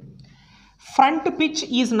carefully. Front pitch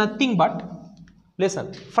is nothing but,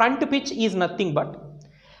 listen, front pitch is nothing but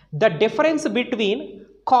the difference between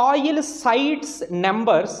coil sides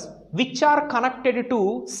numbers which are connected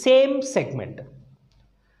to same segment.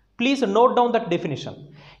 Please note down that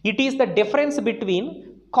definition. It is the difference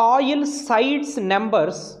between coil sides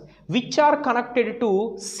numbers which are connected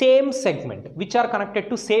to same segment,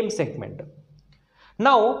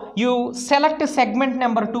 Now, you select segment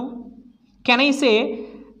number 2. Can I say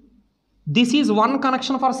this is one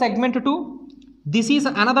connection for segment 2? This is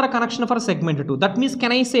another connection for segment 2. That means,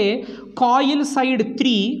 can I say coil side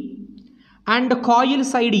 3 and coil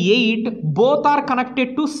side 8 both are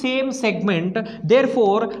connected to same segment.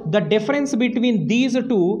 Therefore, the difference between these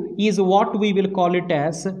two is what we will call it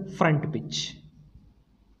as front pitch.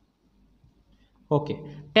 Okay.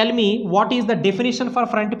 Tell me what is the definition for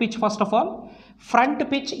front pitch first of all. Front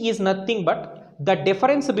pitch is nothing but the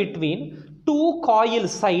difference between two coil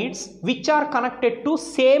sides which are connected to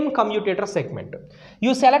same commutator segment.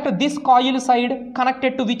 You select this coil side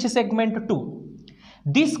connected to which segment? 2.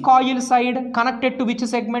 This coil side connected to which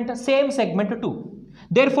segment? Same segment 2.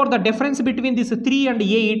 Therefore, the difference between this 3 and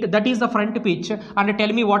 8, that is the front pitch. And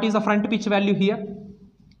tell me what is the front pitch value here.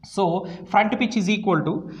 So, front pitch is equal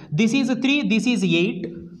to, this is 3, this is 8.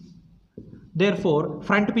 Therefore,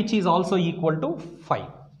 front pitch is also equal to 5.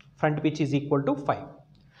 Front pitch is equal to 5.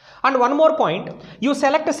 And one more point, you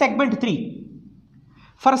select segment 3.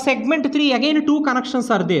 For segment 3, again two connections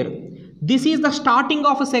are there. This is the starting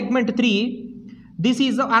of segment 3. This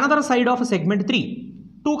is another side of segment 3.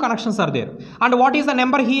 Two connections are there. And what is the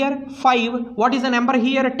number here? 5. What is the number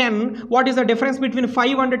here? 10. What is the difference between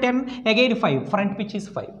 5 and 10? Again 5. Front pitch is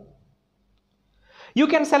 5. You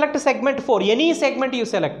can select segment 4. Any segment you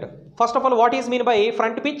select. First of all, what is meant by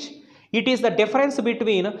front pitch? It is the difference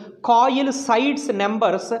between coil sides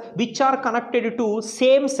numbers which are connected to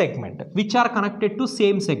same segment.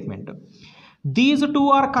 These two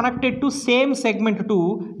are connected to same segment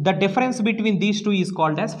 2. The difference between these two is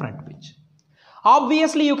called as front pitch.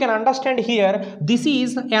 Obviously, you can understand here, this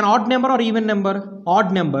is an odd number or even number?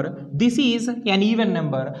 Odd number. This is an even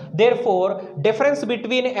number. Therefore, difference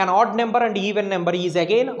between an odd number and even number is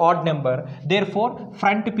again odd number. Therefore,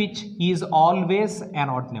 front pitch is always an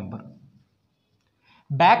odd number.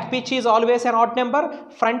 Back pitch is always an odd number.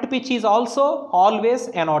 Front pitch is also always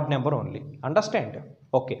an odd number only. Understand?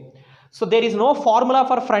 Okay. So, there is no formula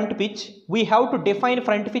for front pitch. We have to define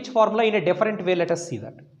front pitch formula in a different way. Let us see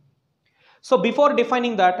that. So, before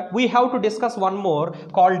defining that, we have to discuss one more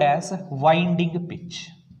called as winding pitch.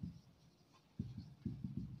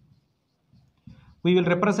 We will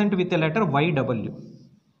represent with a letter YW.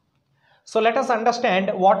 So, let us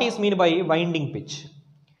understand what is meant by winding pitch.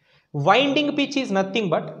 Winding pitch is nothing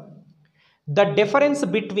but the difference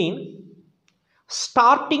between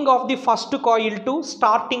starting of the first coil to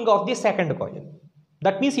starting of the second coil.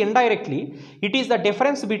 That means indirectly, it is the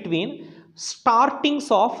difference between startings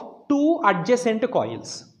of two adjacent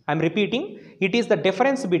coils. I am repeating, it is the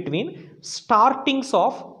difference between startings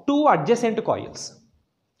of two adjacent coils.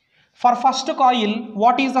 For first coil,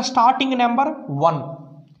 what is the starting number? 1.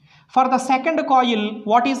 For the second coil,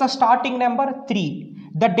 what is the starting number? 3.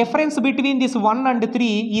 The difference between this 1 and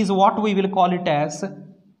 3 is what we will call it as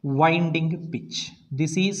winding pitch.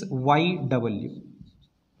 This is YW.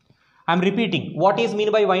 I am repeating, what is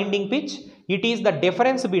meant by winding pitch? It is the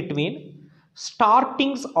difference between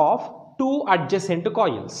startings of two adjacent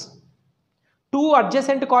coils. Two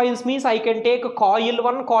adjacent coils means I can take coil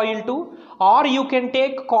 1, coil 2, or you can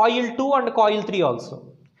take coil 2 and coil 3 also.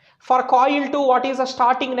 For coil 2, what is the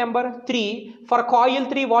starting number? 3. For coil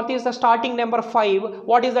 3, what is the starting number? 5.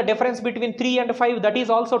 What is the difference between 3 and 5? That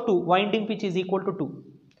is also 2. Winding pitch is equal to 2.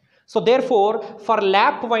 So therefore, for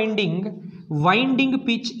lap winding, winding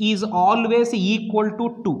pitch is always equal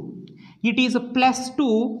to 2. It is plus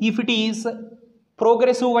 2 if it is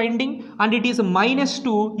progressive winding, and it is minus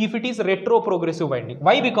 2 if it is retro progressive winding.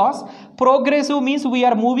 Why? Because progressive means we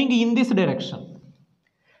are moving in this direction.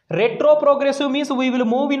 Retro progressive means we will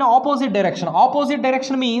move in opposite direction. Opposite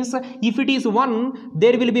direction means if it is 1,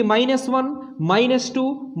 there will be minus 1, minus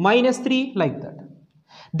 2, minus 3, like that.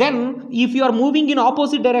 Then if you are moving in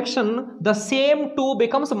opposite direction, the same 2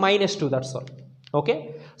 becomes minus 2, that's all.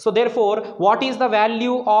 Okay. So therefore, what is the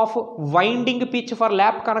value of winding pitch for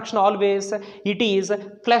lap connection always? It is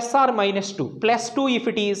plus or minus 2. Plus 2 if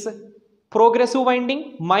it is progressive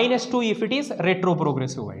winding, minus 2 if it is retro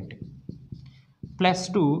progressive winding. Plus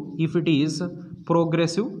 2 if it is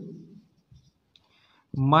progressive,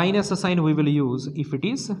 minus a sign we will use if it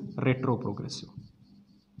is retro progressive.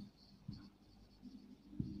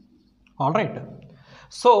 Alright.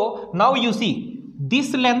 So now you see,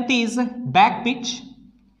 this length is back pitch,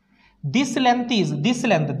 this length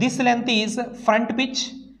is front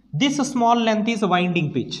pitch, this small length is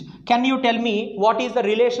winding pitch. Can you tell me what is the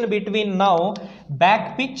relation between now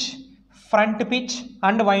back pitch, front pitch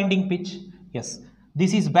and winding pitch? Yes,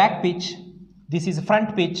 this is back pitch, this is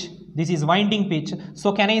front pitch, this is winding pitch.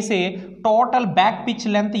 So can I say total back pitch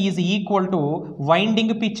length is equal to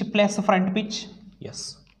winding pitch plus front pitch?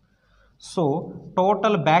 Yes. So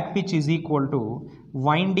total back pitch is equal to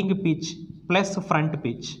winding pitch plus front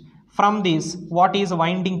pitch. From this, what is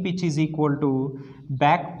winding pitch is equal to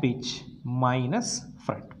back pitch minus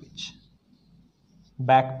front pitch.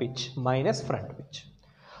 Back pitch minus front pitch.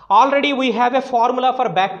 Already we have a formula for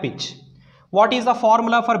back pitch. What is the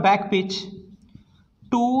formula for back pitch?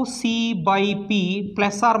 2C by P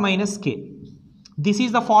plus or minus K. This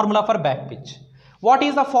is the formula for back pitch. What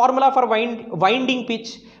is the formula for winding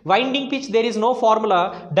pitch? Winding pitch, there is no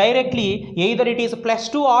formula. Directly, either it is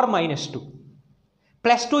 +2 or -2.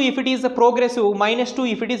 +2 if it is progressive,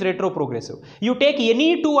 -2 if it is retrogressive. You take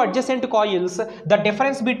any two adjacent coils, the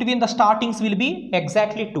difference between the startings will be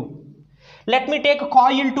exactly 2. Let me take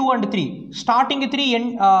coil 2 and 3. Starting 3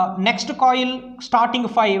 and next coil starting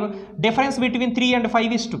 5, difference between 3 and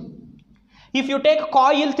 5 is 2. If you take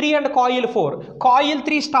coil 3 and coil 4, coil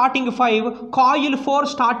 3 starting 5, coil 4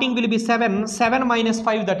 starting will be 7, 7 minus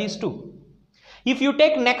 5, that is 2. If you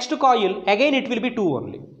take next coil, again it will be 2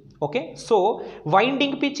 only. Okay, so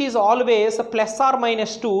winding pitch is always +or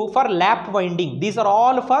 -2 for lap winding. These are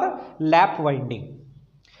all for lap winding.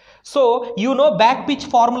 So you know back pitch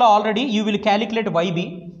formula already. You will calculate YB.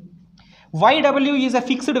 YW is a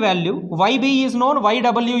fixed value. YB is known,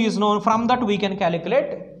 YW is known. From that we can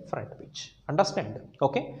calculate front pitch. Understand?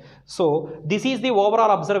 Okay. So this is the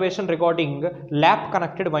overall observation regarding lap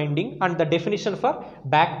connected winding and the definition for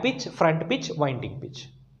back pitch, front pitch, winding pitch.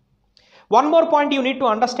 One more point you need to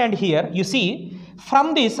understand here. You see,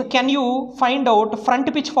 from this, can you find out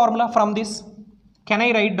front pitch formula from this? Can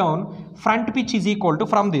I write down front pitch is equal to,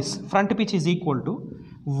 from this, front pitch is equal to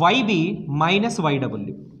YB minus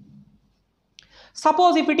YW.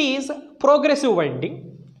 Suppose if it is progressive winding,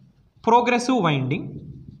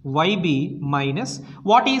 YB minus,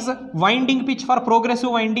 what is winding pitch for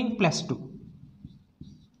progressive winding? +2.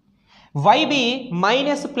 YB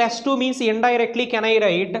minus +2 means indirectly can I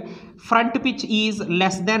write front pitch is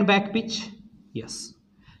less than back pitch? Yes.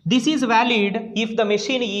 This is valid if the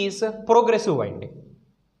machine is progressive winding.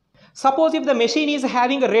 Suppose if the machine is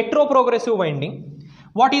having a retrogressive winding,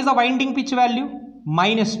 what is the winding pitch value?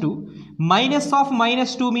 -2. Minus of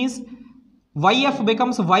 -2 means YF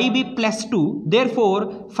becomes YB +2. Therefore,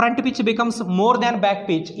 front pitch becomes more than back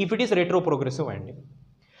pitch if it is retrogressive winding.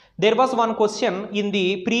 There was one question in the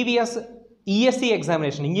previous ESC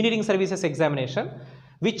examination, engineering services examination.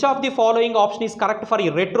 Which of the following option is correct for a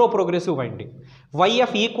retrogressive winding?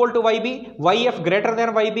 YF equal to YB, YF greater than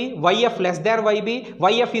YB, YF less than YB,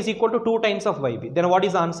 YF is equal to 2 times of YB. Then what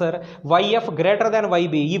is the answer? YF greater than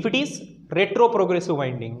YB if it is retrogressive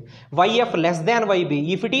winding, YF less than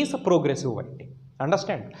YB if it is progressive winding.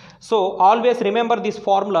 Understand? So always remember this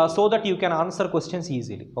formula so that you can answer questions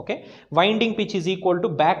easily. Okay, winding pitch is equal to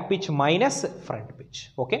back pitch minus front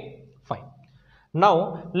pitch. Okay, fine. Now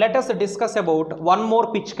let us discuss about one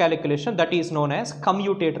more pitch calculation, that is known as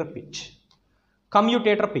commutator pitch.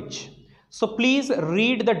 Commutator pitch. So please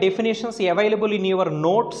read the definitions available in your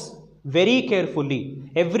notes very carefully.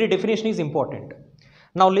 Every definition is important.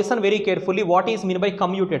 Now listen very carefully what is meant by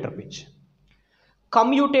commutator pitch.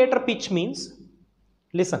 Commutator pitch means,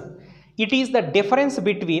 listen, it is the difference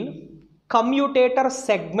between commutator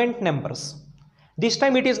segment numbers. This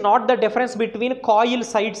time it is not the difference between coil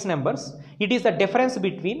sides numbers. It is the difference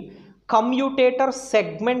between commutator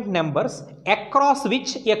segment numbers across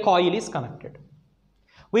which a coil is connected.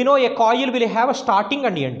 We know a coil will have a starting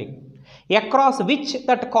and ending. Across which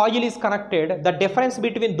that coil is connected, the difference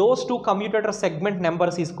between those two commutator segment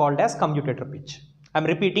numbers is called as commutator pitch. I am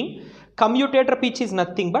repeating, commutator pitch is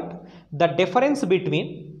nothing but the difference between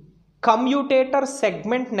commutator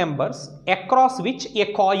segment numbers across which a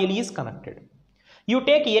coil is connected. You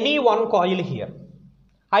take any one coil here.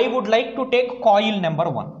 I would like to take coil number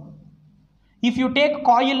 1. If you take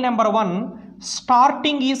coil number 1,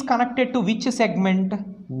 starting is connected to which segment?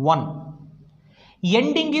 1.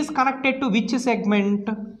 Ending is connected to which segment?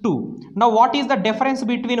 2. Now what is the difference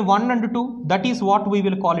between 1 and 2? That is what we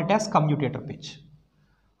will call it as commutator pitch.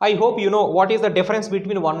 I hope you know what is the difference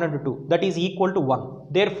between 1 and 2. That is equal to 1.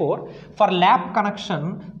 Therefore, for lap connection,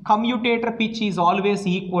 commutator pitch is always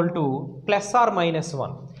equal to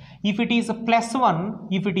 ±1. If it is +1,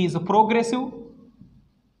 if it is progressive,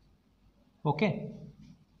 okay,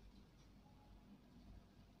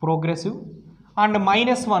 progressive, and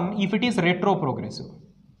 -1 if it is retrogressive.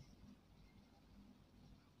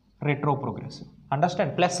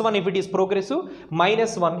 Understand? +1 if it is progressive,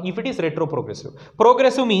 -1 if it is retrogressive.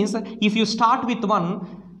 Progressive means if you start with 1,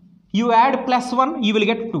 you add +1, you will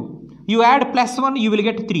get 2. You add +1, you will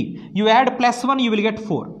get 3. You add +1, you will get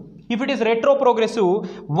 4. If it is retrogressive,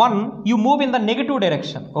 1, you move in the negative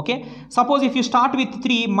direction. Okay. Suppose if you start with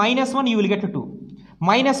 3, -1, you will get 2.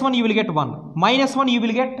 -1, you will get 1. -1, you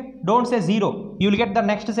will get, don't say 0. You will get the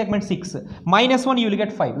next segment 6. -1, you will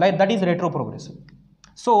get 5. Like that is retrogressive.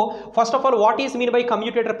 So, first of all, what is meant by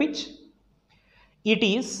commutator pitch? It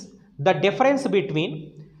is the difference between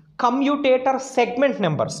commutator segment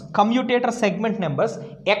numbers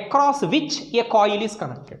across which a coil is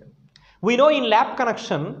connected. We know in lap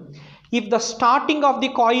connection, If the starting of the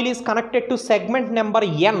coil is connected to segment number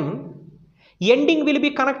n, ending will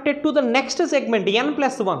be connected to the next segment n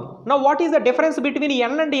plus 1. Now what is the difference between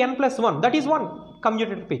n and n plus 1? That is 1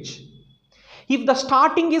 commutator pitch. If the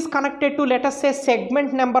starting is connected to, let us say,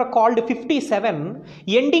 segment number called 57,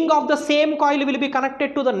 ending of the same coil will be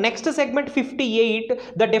connected to the next segment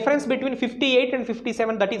 58. The difference between 58 and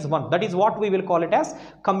 57, that is 1. That is what we will call it as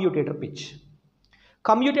commutator pitch.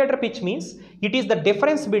 Commutator pitch means it is the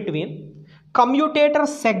difference between commutator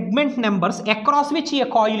segment numbers across which a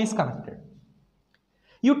coil is connected.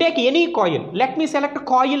 You take any coil. Let me select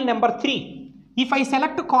coil number 3. If I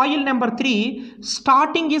select coil number 3,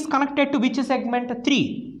 starting is connected to which segment?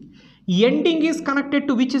 3. Ending is connected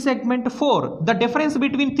to which segment? 4. The difference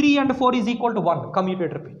between 3 and 4 is equal to 1,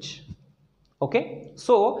 commutator pitch. Okay.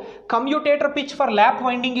 So, commutator pitch for lap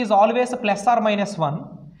winding is always plus or minus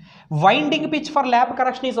 1. Winding pitch for lap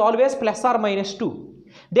connection is always plus or minus 2.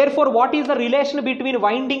 Therefore, what is the relation between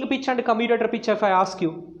winding pitch and commutator pitch if I ask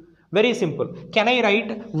you? Very simple. Can I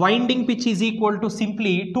write winding pitch is equal to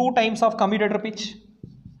simply 2 times of commutator pitch?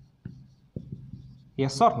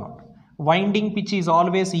 Yes or not? Winding pitch is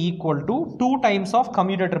always equal to 2 times of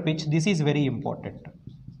commutator pitch. This is very important.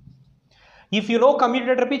 If you know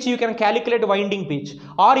commutator pitch, you can calculate winding pitch.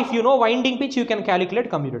 Or if you know winding pitch, you can calculate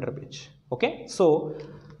commutator pitch. Okay. So,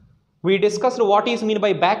 we discussed what is meant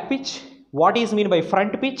by back pitch, what is meant by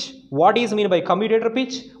front pitch, what is meant by commutator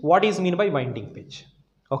pitch, what is meant by winding pitch.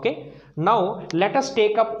 Okay. Now, let us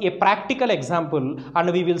take up a practical example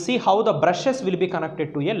and we will see how the brushes will be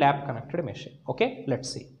connected to a lap connected machine. Okay. Let's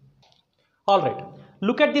see. Alright.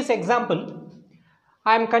 Look at this example.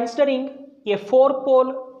 I am considering a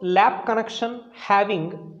 4-pole lap connection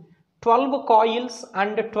having 12 coils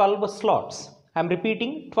and 12 slots. I am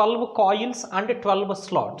repeating, 12 coils and 12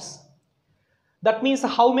 slots. That means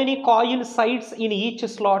how many coil sides in each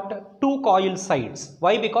slot? 2 coil sides.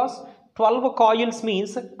 Why? Because 12 coils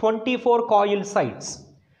means 24 coil sides.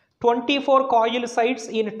 24 coil sides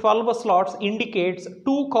in 12 slots indicates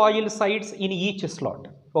 2 coil sides in each slot.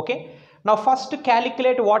 Okay. Now first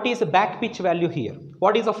calculate what is back pitch value here.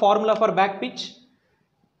 What is the formula for back pitch?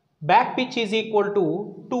 Back pitch is equal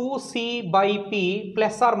to 2C by P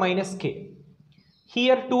plus or minus K.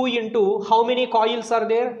 Here 2 into how many coils are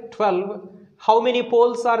there? 12. How many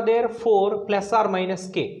poles are there? 4 plus or minus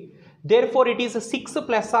K. Therefore, it is 6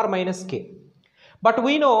 plus or minus K. But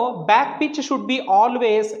we know back pitch should be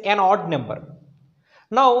always an odd number.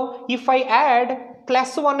 Now, if I add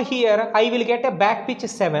plus 1 here, I will get a back pitch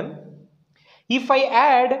 7. If I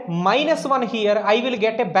add minus 1 here, I will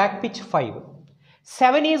get a back pitch 5.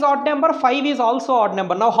 7 is odd number, 5 is also odd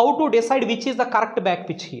number. Now, how to decide which is the correct back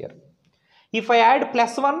pitch here? If I add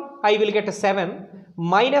plus 1, I will get a 7.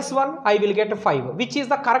 Minus 1, I will get a 5. Which is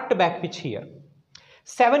the correct back pitch here?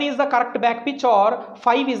 7 is the correct back pitch or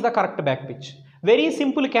 5 is the correct back pitch? Very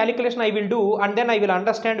simple calculation I will do and then I will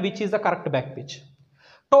understand which is the correct back pitch.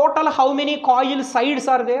 Total how many coil sides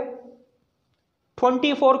are there?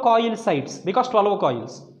 24 coil sides because 12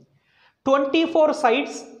 coils. 24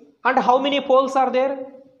 sides and how many poles are there?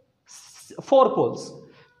 4 poles.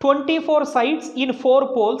 24 sides in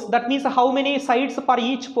 4 poles, that means how many sides per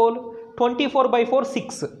each pole? 24 by 4,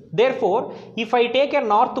 6. Therefore, if I take a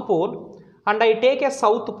north pole and I take a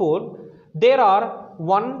south pole, there are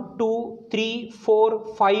 1, 2, 3,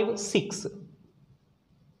 4, 5, 6.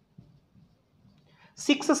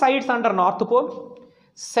 6 sides under north pole,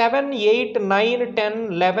 7, 8, 9,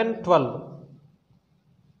 10, 11, 12.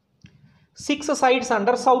 6 sides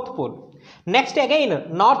under south pole. Next again,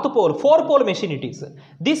 north pole, 4 pole machine it is.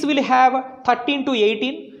 This will have 13 to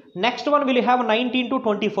 18. Next one will have 19 to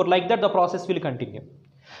 24. Like that the process will continue.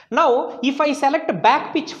 Now, if I select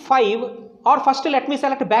back pitch 5, or first let me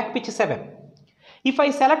select back pitch 7. If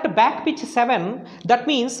I select back pitch 7, that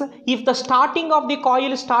means if the starting of the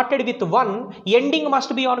coil started with 1, ending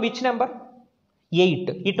must be on which number?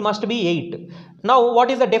 8. It must be 8. Now,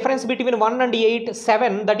 what is the difference between 1 and 8?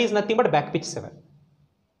 7. That is nothing but back pitch 7.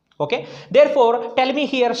 Okay. Therefore, tell me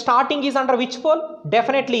here, starting is under which pole?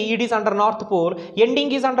 Definitely it is under north pole.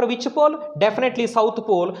 Ending is under which pole? Definitely south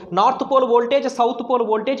pole. North pole voltage, south pole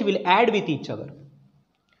voltage will add with each other.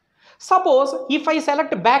 Suppose if I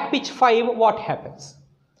select back pitch 5, what happens?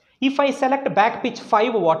 If I select back pitch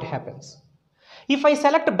 5, what happens? If I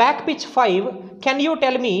select back pitch 5, can you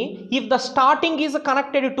tell me if the starting is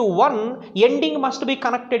connected to 1, ending must be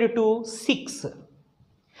connected to 6.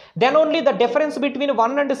 Then only the difference between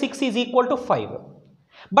 1 and 6 is equal to 5.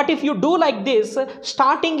 But if you do like this,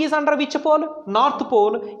 starting is under which pole? North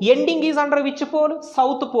pole. Ending is under which pole?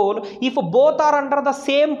 South pole. If both are under the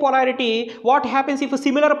same polarity, what happens if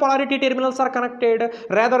similar polarity terminals are connected?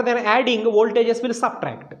 Rather than adding, voltages will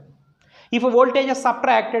subtract. If voltage is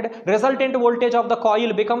subtracted, resultant voltage of the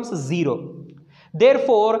coil becomes 0.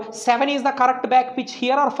 Therefore, 7 is the correct back pitch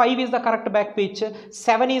here, or 5 is the correct back pitch.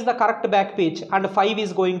 7 is the correct back pitch and 5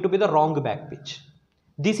 is going to be the wrong back pitch.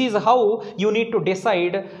 This is how you need to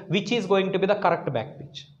decide which is going to be the correct back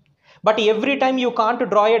pitch. But every time you can't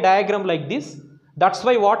draw a diagram like this. That's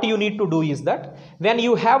why what you need to do is that when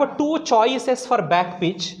you have two choices for back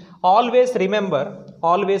pitch, always remember,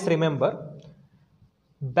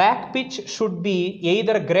 back pitch should be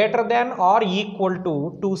either greater than or equal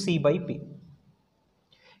to 2C by P.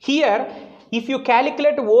 Here, if you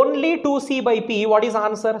calculate only 2C by P, what is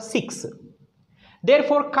answer? 6.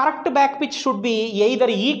 Therefore, correct back pitch should be either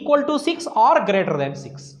equal to 6 or greater than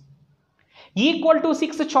 6. Equal to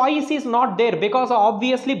 6 choice is not there because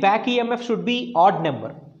obviously back EMF should be odd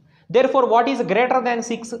number. Therefore, what is greater than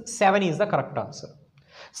 6? 7 is the correct answer.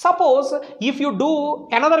 Suppose if you do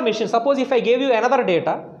another machine, suppose if I gave you another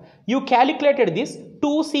data, you calculated this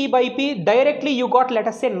 2C by P, directly you got, let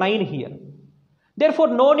us say, 9 here. Therefore,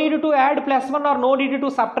 no need to add +1 or no need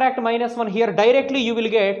to subtract -1 here. Directly you will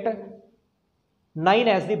get 9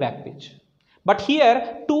 as the back pitch. But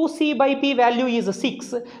here 2C by P value is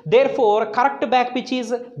 6. Therefore, correct back pitch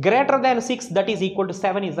is greater than 6, that is equal to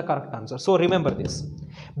 7 is the correct answer. So remember this.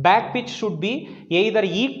 Back pitch should be either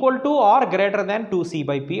equal to or greater than 2C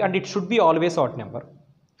by P, and it should be always odd number.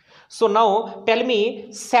 So now tell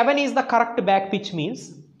me 7 is the correct back pitch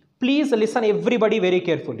means, please listen everybody very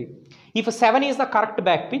carefully. If 7 is the correct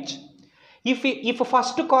back pitch, if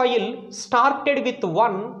first coil started with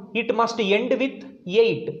 1, it must end with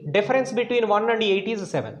 8. Difference between 1 and 8 is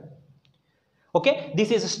 7. Okay,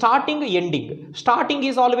 this is starting, ending. Starting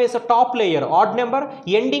is always a top layer, odd number.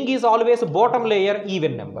 Ending is always bottom layer,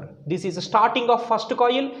 even number. This is starting of first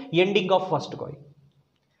coil, ending of first coil.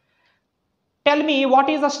 Tell me what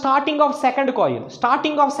is the starting of second coil.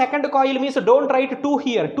 Starting of second coil means don't write 2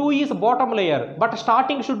 here. 2 is bottom layer, but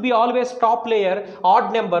starting should be always top layer,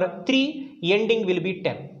 odd number. 3, ending will be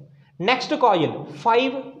 10. Next coil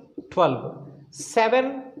 5, 12,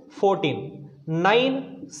 7, 14,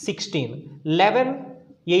 9, 16, 11,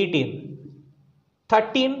 18,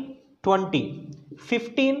 13, 20,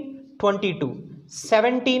 15, 22,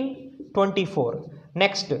 17, 24.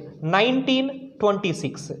 Next 19,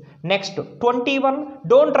 26. Next 21,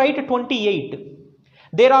 don't write 28.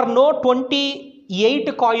 There are no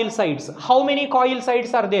 28 coil sides. How many coil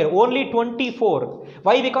sides are there? Only 24.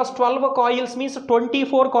 Why? Because 12 coils means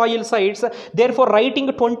 24 coil sides. Therefore,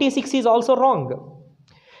 writing 26 is also wrong.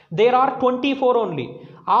 There are 24 only.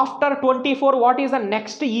 After 24, what is the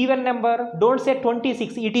next even number? Don't say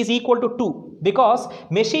 26. It is equal to 2. Because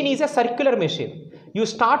machine is a circular machine. You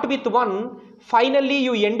start with 1. Finally,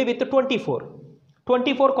 you end with 24.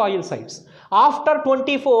 24 coil sides. After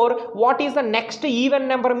 24, what is the next even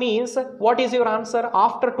number means? What is your answer?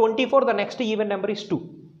 After 24, the next even number is 2.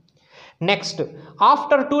 Next,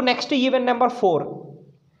 after 2, next even number 4.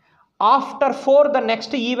 After 4, the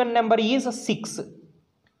next even number is 6.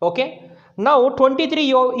 Okay. Now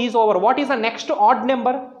 23 is over. What is the next odd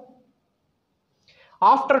number?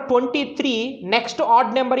 After 23, next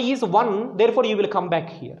odd number is 1. Therefore, you will come back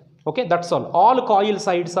here. Okay, that's all. All coil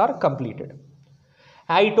sides are completed.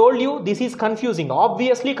 I told you this is confusing,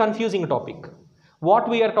 obviously confusing topic. What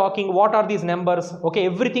we are talking, what are these numbers? Okay,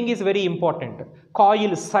 everything is very important.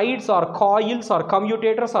 Coil sides or coils or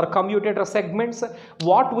commutators or commutator segments,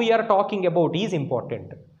 what we are talking about is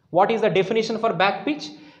important. What is the definition for back pitch?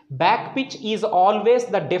 Back pitch is always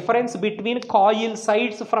the difference between coil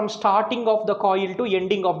sides from starting of the coil to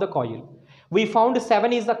ending of the coil. We found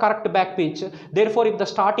 7 is the correct back pitch. Therefore, if the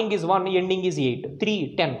starting is 1, ending is 8,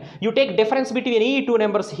 3, 10. You take difference between any two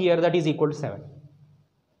numbers here, that is equal to 7.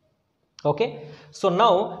 Okay. So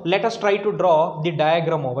now let us try to draw the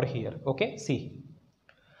diagram over here. Okay. See.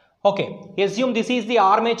 Okay. Assume this is the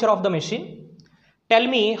armature of the machine. Tell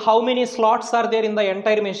me how many slots are there in the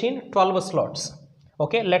entire machine? 12 slots.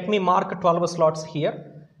 Okay. Let me mark 12 slots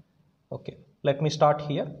here. Okay. Let me start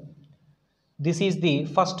here. This is the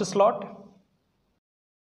first slot.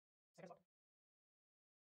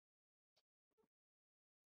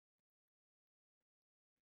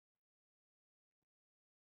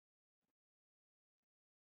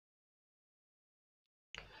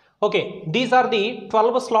 Okay, these are the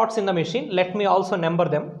 12 slots in the machine. Let me also number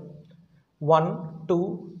them. 1,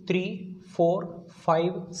 2, 3, 4,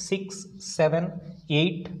 5, 6, 7,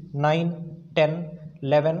 8, 9, 10,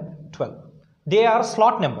 11, 12. They are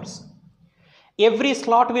slot numbers. Every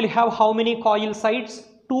slot will have how many coil sides?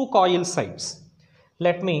 2 coil sides.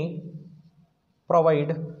 Let me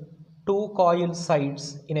provide 2 coil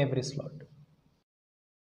sides in every slot.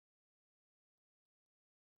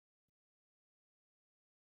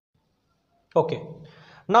 Okay.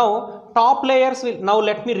 Now top layers will, now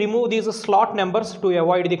let me remove these slot numbers to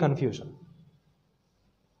avoid the confusion.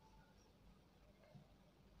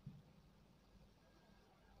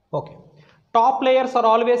 Okay. Top layers are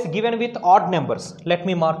always given with odd numbers. Let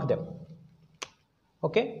me mark them.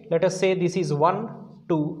 Okay. Let us say this is 1,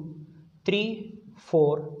 2, 3,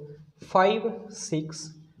 4, 5,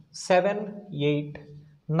 6, 7, 8,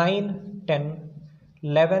 9, 10,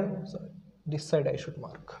 11. Sorry, this side I should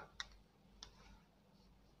mark.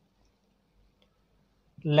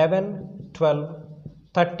 11, 12,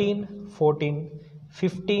 13, 14,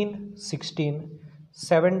 15, 16,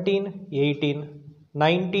 17, 18,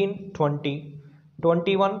 19, 20,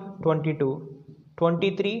 21, 22,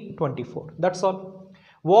 23, 24. That's all.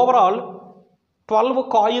 Overall, 12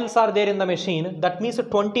 coils are there in the machine. That means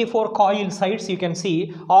 24 coil sides you can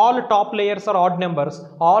see. All top layers are odd numbers.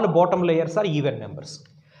 All bottom layers are even numbers.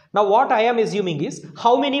 Now what I am assuming is,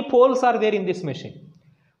 how many poles are there in this machine?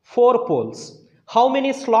 4 poles. How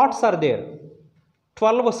many slots are there?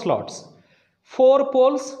 12 slots. 4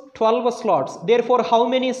 poles, 12 slots. Therefore, how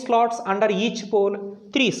many slots under each pole?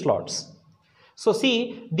 3 slots. So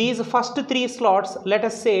see, these first 3 slots, let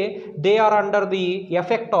us say they are under the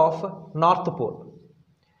effect of north pole.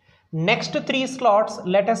 Next 3 slots,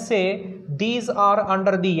 let us say these are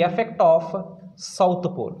under the effect of south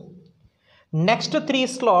pole. Next 3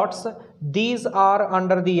 slots, these are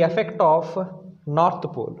under the effect of north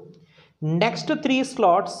pole. Next 3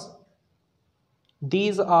 slots,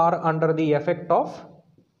 these are under the effect of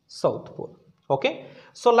south pole. Okay.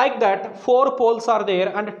 So like that, 4 poles are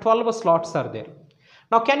there and 12 slots are there.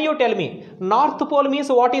 Now can you tell me, north pole means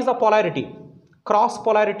what is the polarity? Cross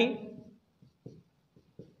polarity.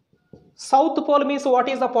 South pole means what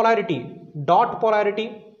is the polarity? Dot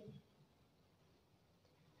polarity.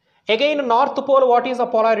 Again, north pole, what is the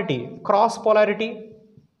polarity? Cross polarity.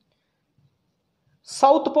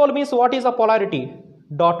 South pole means what is the polarity?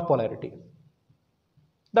 Dot polarity.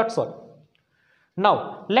 That's all.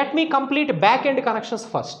 Now, let me complete back end connections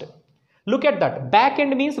first. Look at that. Back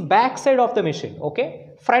end means back side of the machine.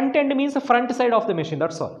 Okay. Front end means front side of the machine.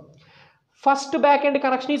 That's all. First back end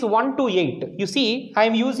connection is 1 to 8. You see, I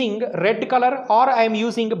am using red color or I am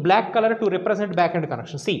using black color to represent back end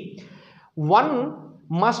connection. See, 1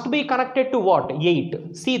 must be connected to what?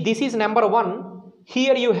 8. See, this is number 1.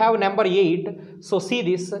 Here you have number 8. So see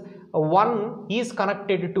this, 1 is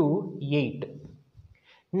connected to 8.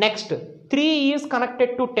 Next, 3 is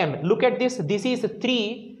connected to 10. Look at this. This is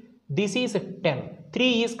 3. This is 10.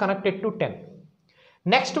 3 is connected to 10.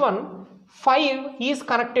 Next one, 5 is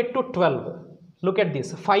connected to 12. Look at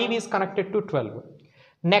this. 5 is connected to 12.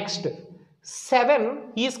 Next,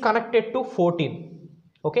 7 is connected to 14.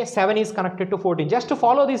 Okay, 7 is connected to 14. Just to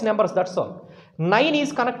follow these numbers, that's all. 9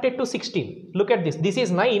 is connected to 16. Look at this. This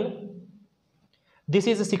is 9. This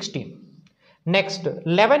is 16. Next,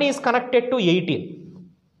 11 is connected to 18.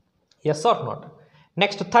 Yes or not?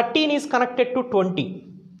 Next, 13 is connected to 20.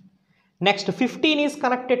 Next, 15 is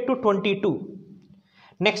connected to 22.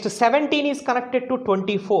 Next, 17 is connected to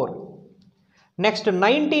 24. Next,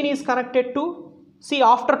 19 is connected to, see,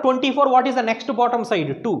 after 24, what is the next bottom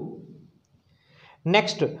side? 2.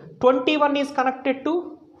 Next, 21 is connected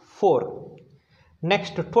to 4.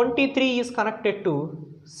 Next, 23 is connected to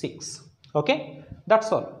 6. Okay,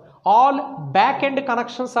 that's all. All back end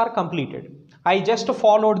connections are completed. I just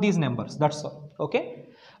followed these numbers. That's all. Okay.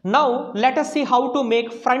 Now, let us see how to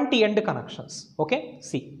make front end connections. Okay,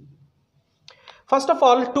 see. First of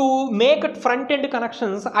all, to make front end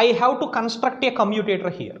connections, I have to construct a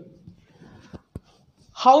commutator here.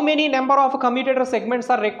 How many number of commutator segments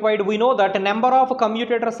are required? We know that number of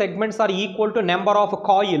commutator segments are equal to number of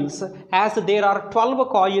coils. As there are 12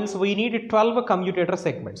 coils, we need 12 commutator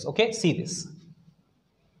segments. Okay, see this.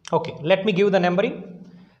 Okay, let me give the numbering.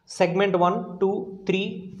 Segment 1, 2,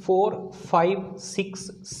 3, 4, 5,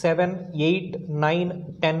 6, 7, 8,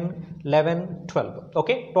 9, 10, 11, 12.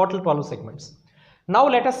 Okay, total 12 segments. Now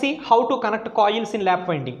let us see how to connect coils in lap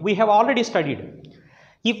winding. We have already studied.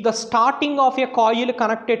 If the starting of a coil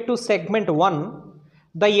connected to segment 1,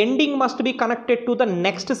 the ending must be connected to the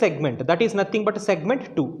next segment. That is nothing but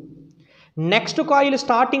segment 2. Next coil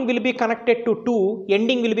starting will be connected to 2,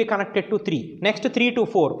 ending will be connected to 3. Next 3 to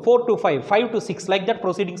 4, 4 to 5, 5 to 6, like that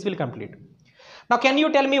proceedings will complete. Now can you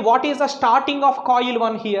tell me what is the starting of coil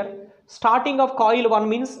 1 here? Starting of coil 1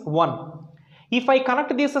 means 1. If I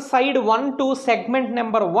connect this side 1 to segment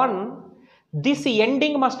number 1, this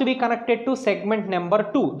ending must be connected to segment number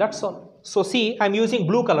 2. That's all. So see, I am using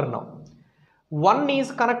blue color now. 1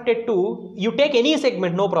 is connected to, you take any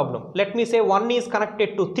segment, no problem. Let me say 1 is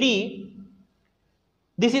connected to 3.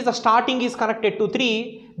 This is the starting is connected to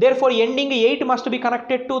 3. Therefore, ending 8 must be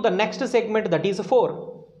connected to the next segment, that is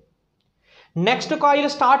 4. Next coil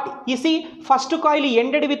start, you see, first coil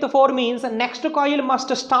ended with 4 means next coil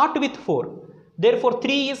must start with 4. Therefore,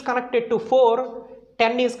 3 is connected to 4,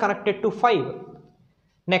 10 is connected to 5.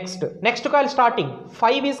 Next coil starting,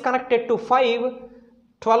 5 is connected to 5,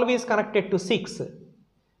 12 is connected to 6,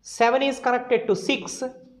 7 is connected to 6,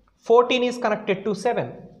 14 is connected to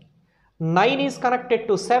 7, 9 is connected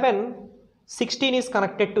to 7, 16 is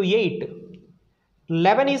connected to 8,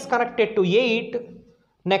 11 is connected to 8,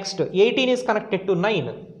 next 18 is connected to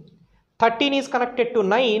 9, 13 is connected to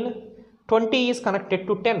 9, 20 is connected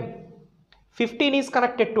to 10. 15 is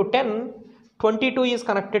connected to 10, 22 is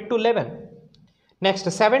connected to 11.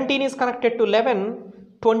 Next 17 is connected to 11,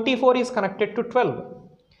 24 is connected to 12.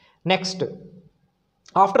 Next,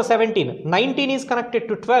 after 17, 19 is connected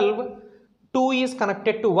to 12, 2 is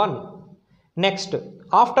connected to 1. Next,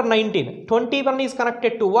 after 19, 21 is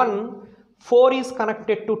connected to 1, 4 is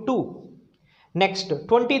connected to 2. Next,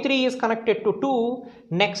 23 is connected to 2,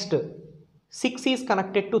 next 6 is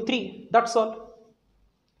connected to 3. That's all.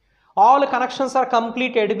 All connections are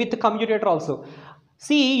completed with commutator also.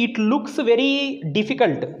 See, it looks very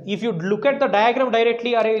difficult. If you look at the diagram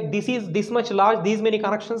directly, this is this much large, these many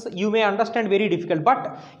connections, you may understand very difficult.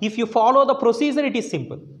 But if you follow the procedure, it is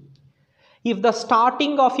simple. If the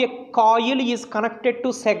starting of a coil is connected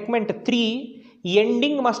to segment 3,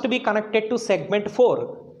 ending must be connected to segment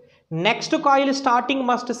 4. Next coil starting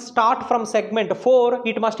must start from segment 4,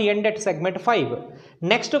 it must end at segment 5.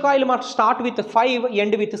 Next coil must start with 5,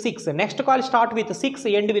 end with 6. Next coil start with 6,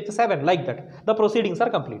 end with 7, like that. The proceedings are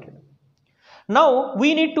completed. Now,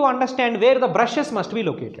 we need to understand where the brushes must be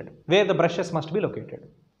located. Where the brushes must be located.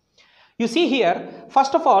 You see here,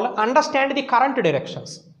 first of all, understand the current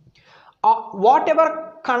directions.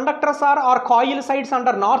 Whatever conductors are or coil sides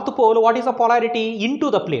under north pole, what is the polarity?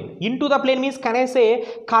 Into the plane. Into the plane means, can I say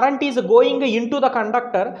current is going into the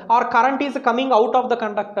conductor or current is coming out of the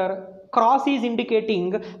conductor? Cross is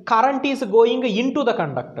indicating current is going into the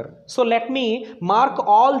conductor. So let me mark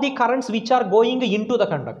all the currents which are going into the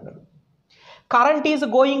conductor. Current is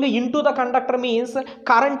going into the conductor means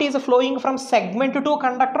current is flowing from segment to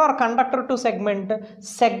conductor or conductor to segment.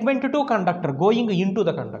 Segment to conductor, going into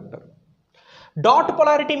the conductor. Dot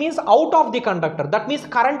polarity means out of the conductor. That means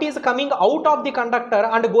current is coming out of the conductor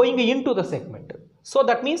and going into the segment. So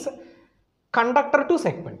that means conductor to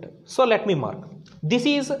segment. So let me mark. This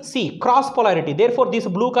is C, cross polarity. Therefore this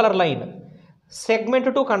blue color line, segment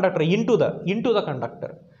to conductor, into the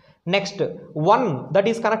conductor. Next, 1 that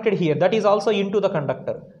is connected here, that is also into the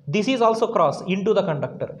conductor. This is also cross, into the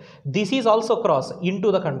conductor. This is also cross,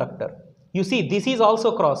 into the conductor. You see, this is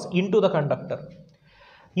also cross, into the conductor.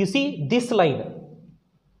 You see this line,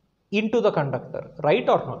 into the conductor, right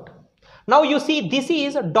or not? Now you see, this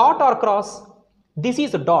is dot or cross? This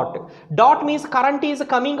is dot. Dot means current is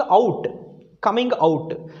coming out.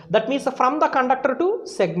 That means from the conductor to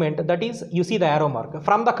segment, that is, you see the arrow mark,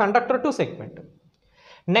 from the conductor to segment.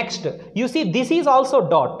 Next, you see this is also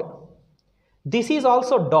dot. This is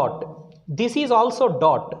also dot. This is also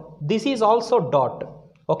dot. This is also dot.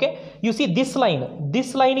 Okay, you see this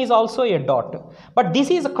line is also a dot, but this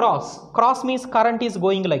is a cross. Cross means current is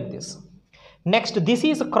going like this. Next, this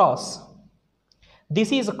is a cross. This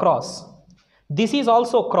is a cross. This is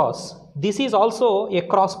also cross. This is also a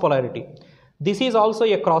cross polarity. This is also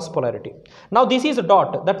a cross polarity. Now this is a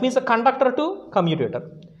dot. That means a conductor to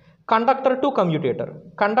commutator. Conductor to commutator.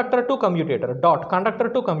 Conductor to commutator. Dot. Conductor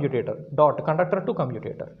to commutator. Dot. Conductor to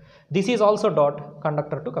commutator. This is also dot.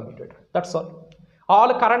 Conductor to commutator. That's all.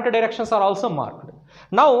 All current directions are also marked.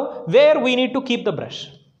 Now, where we need to keep the brush?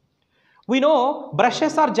 We know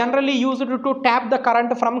brushes are generally used to tap the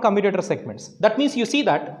current from commutator segments. That means you see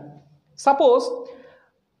that, suppose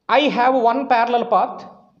I have one parallel path,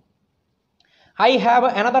 I have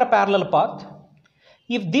another parallel path.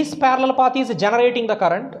 If this parallel path is generating the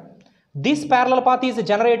current, this parallel path is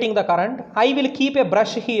generating the current, I will keep a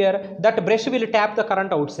brush here, that brush will tap the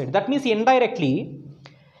current outside. That means indirectly,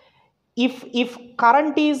 if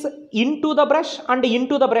current is into the brush and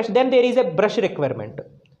into the brush, then there is a brush requirement.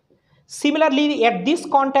 Similarly, at this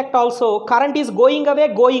contact also, current is going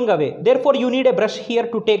away. Therefore, you need a brush here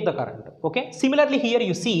to take the current. Okay. Similarly, here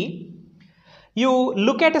you see, you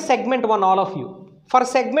look at segment 1, all of you. For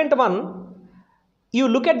segment 1, you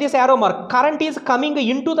look at this arrow mark, current is coming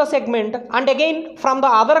into the segment, and again from the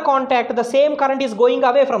other contact the same current is going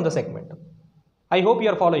away from the segment. I hope you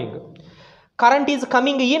are following. Current is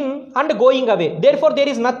coming in and going away, therefore there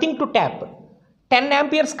is nothing to tap. 10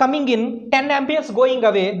 amperes coming in, 10 amperes going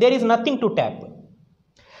away, there is nothing to tap.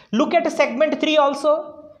 Look at segment 3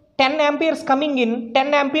 also, 10 amperes coming in,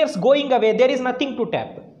 10 amperes going away, there is nothing to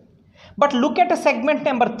tap. But look at segment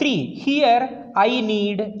number 3, here I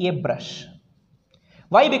need a brush.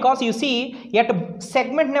 Why? Because you see at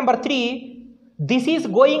segment number 3, this is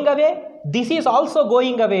going away, this is also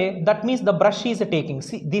going away, that means the brush is taking.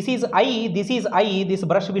 See, this is I, this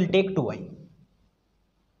brush will take 2I.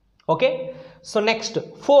 Okay. So next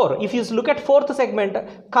 4, if you look at fourth segment,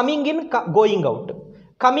 coming in, going out,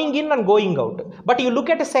 coming in and going out. But you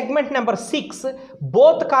look at segment number 6,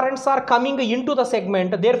 both currents are coming into the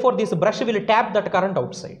segment, therefore this brush will tap that current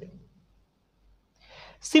outside.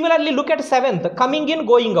 Similarly, look at 7th, coming in,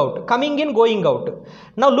 going out, coming in, going out.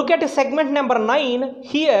 Now look at segment number 9,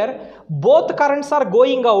 here both currents are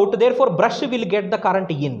going out, therefore brush will get the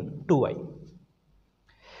current in, 2I.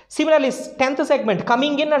 Similarly, 10th segment,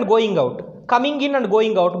 coming in and going out, coming in and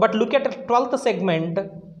going out. But look at 12th segment,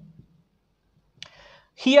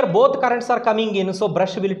 here both currents are coming in, so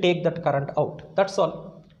brush will take that current out. That's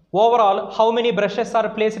all. Overall, how many brushes are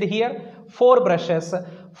placed here? 4 brushes,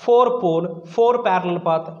 4 pole, 4 parallel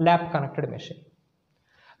path, lap connected machine.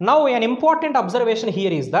 Now an important observation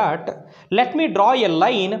here is that, let me draw a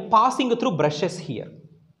line passing through brushes here.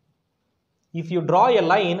 If you draw a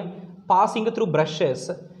line passing through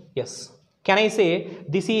brushes, yes, can I say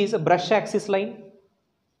this is brush axis line?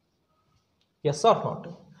 Yes or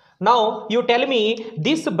not? Now you tell me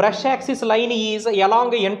this brush axis line is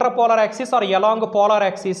along intrapolar axis or along polar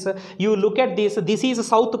axis. You look at this, this is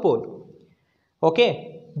south pole.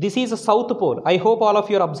 Okay, this is south pole. I hope all of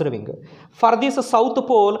you are observing. For this south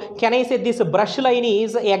pole, can I say this brush line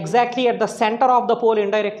is exactly at the center of the pole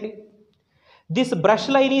indirectly? This brush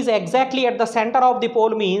line is exactly at the center of the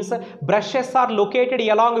pole means brushes are located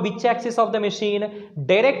along which axis of the machine?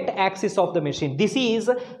 Direct axis of the machine. This is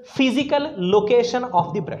physical location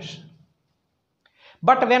of the brush.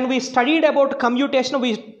 But when we studied about commutation,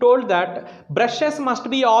 we told that brushes must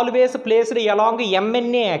be always placed along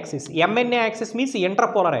MNA axis. MNA axis means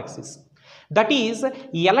intrapolar axis. That is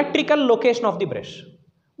electrical location of the brush.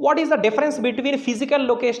 What is the difference between physical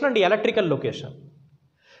location and electrical location?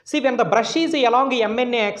 See, when the brush is along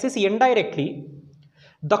MNA axis indirectly,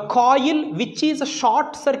 the coil which is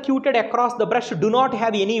short circuited across the brush do not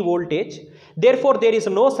have any voltage. Therefore, there is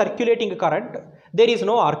no circulating current. There is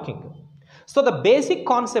no arcing. So, the basic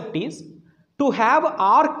concept is to have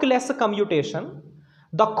arcless commutation.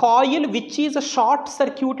 The coil which is short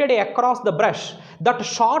circuited across the brush, that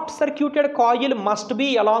short circuited coil must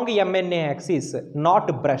be along MNA axis,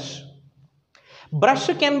 not brush. Brush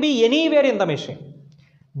can be anywhere in the machine.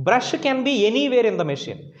 Brush can be anywhere in the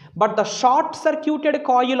machine, but the short circuited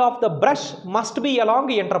coil of the brush must be along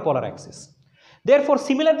intrapolar axis. Therefore,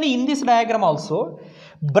 similarly in this diagram also,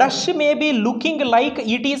 brush may be looking like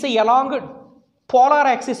it is along polar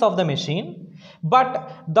axis of the machine,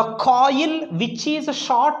 but the coil which is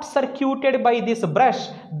short circuited by this brush,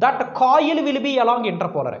 that coil will be along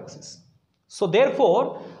intrapolar axis. So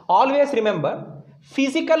therefore, always remember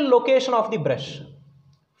physical location of the brush.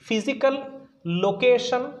 Physical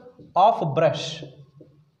location of brush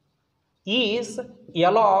is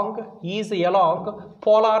along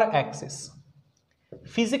polar axis.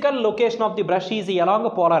 Physical location of the brush is along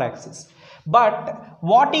polar axis. But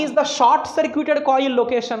what is the short circuited coil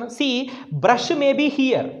location? See, brush may be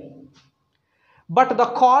here, but the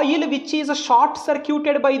coil which is short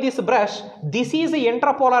circuited by this brush, this is the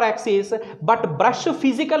intrapolar axis, but brush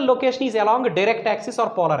physical location is along direct axis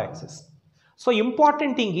or polar axis. So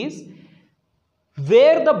important thing is,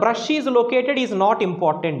 where the brush is located is not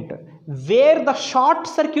important. Where the short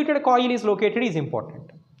circuited coil is located is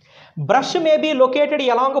important. Brush may be located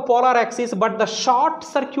along a polar axis, but the short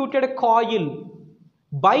circuited coil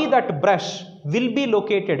by that brush will be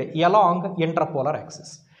located along intrapolar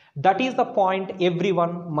axis. That is the point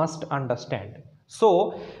everyone must understand.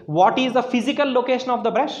 So, what is the physical location of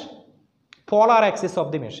the brush? Polar axis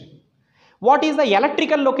of the machine. What is the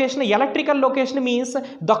electrical location? Electrical location means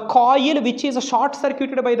the coil which is short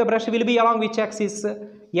circuited by the brush will be along which axis?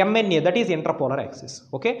 MNA, that is intrapolar axis.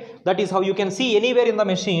 Okay, that is how you can see anywhere in the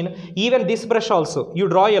machine. Even this brush also, you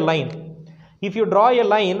draw a line. If you draw a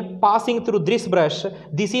line passing through this brush,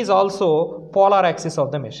 this is also polar axis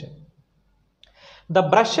of the machine. The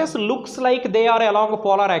brushes looks like they are along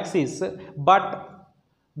polar axis, but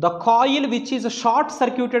the coil which is short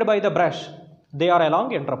circuited by the brush, They are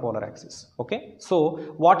along interpolar axis. Okay. So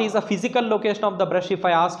what is the physical location of the brush? If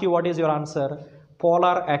I ask you, what is your answer?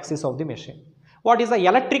 Polar axis of the machine. What is the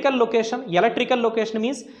electrical location? Electrical location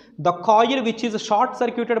means the coil which is short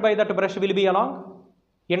circuited by that brush will be along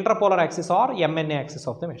interpolar axis or MNA axis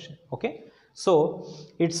of the machine. Okay. So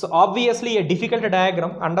it's obviously a difficult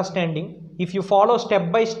diagram understanding. If you follow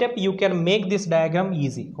step by step, you can make this diagram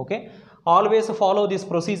easy. Okay. Always follow this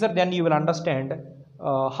procedure, then you will understand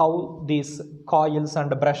how these coils and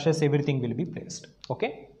brushes, everything will be placed.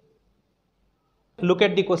 Okay. Look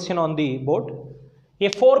at the question on the board. A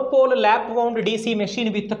 4-pole lap-wound DC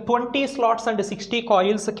machine with 20 slots and 60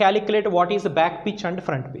 coils, calculate what is back pitch and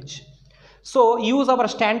front pitch. So use our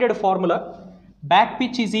standard formula. Back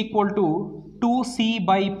pitch is equal to 2C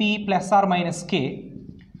by P plus or minus K.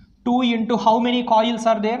 2 into how many coils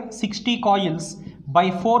are there? 60 coils by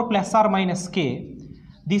 4 plus or minus K.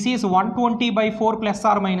 This is 120 by 4 plus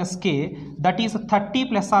or minus K. That is 30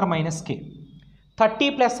 plus or minus K.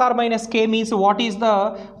 30 plus or minus K means what is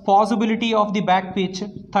the possibility of the back pitch?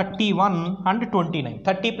 31 and 29.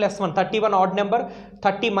 30 plus 1, 31 odd number,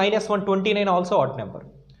 30 minus 1, 29 also odd number.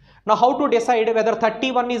 Now how to decide whether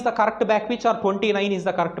 31 is the correct back pitch or 29 is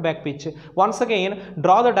the correct back pitch? Once again,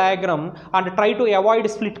 draw the diagram and try to avoid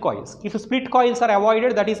split coils. If split coils are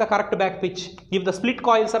avoided, that is the correct back pitch. If the split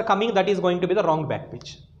coils are coming, that is going to be the wrong back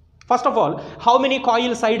pitch. First of all, how many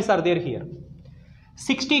coil sides are there here?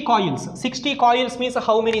 60 coils. 60 coils means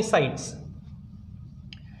how many sides?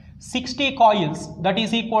 60 coils, that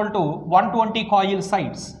is equal to 120 coil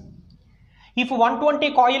sides. If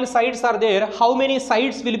 120 coil sides are there, how many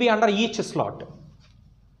sides will be under each slot?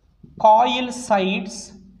 Coil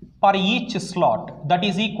sides per each slot, that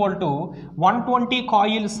is equal to 120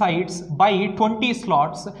 coil sides by 20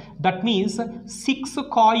 slots. That means 6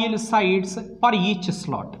 coil sides per each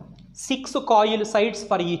slot. 6 coil sides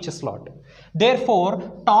per each slot.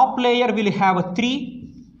 Therefore, top layer will have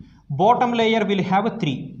 3, bottom layer will have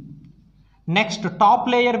 3. Next, top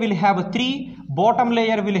layer will have 3, bottom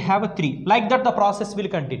layer will have 3. Like that the process will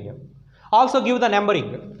continue. Also give the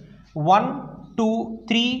numbering. 1, 2,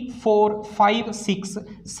 3, 4, 5, 6,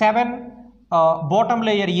 7, bottom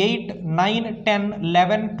layer 8, 9, 10,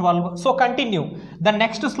 11, 12. So continue. The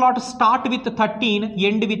next slot start with 13,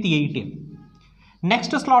 end with 18.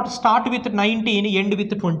 Next slot start with 19, end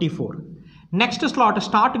with 24. Next slot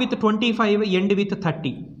start with 25, end with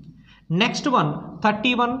 30. Next one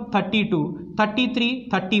 31, 32, 33,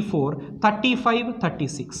 34, 35,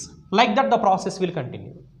 36. Like that the process will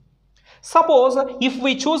continue. Suppose if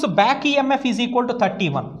we choose back EMF is equal to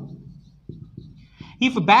 31.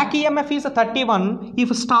 If back EMF is 31,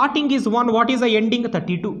 if starting is 1, what is the ending?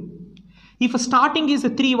 32. If starting is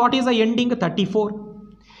 3, what is the ending? 34.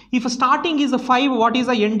 If starting is 5, what is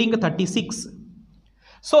the ending? 36.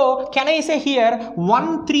 So can I say here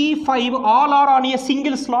 1, 3, 5 all are on a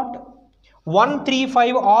single slot? 1, 3,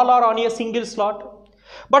 5 all are on a single slot.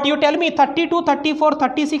 But you tell me 32, 34,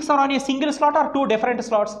 36 are on a single slot or two different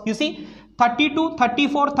slots? You see, 32,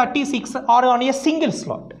 34, 36 are on a single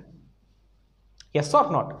slot. Yes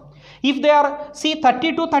or not? If they are, see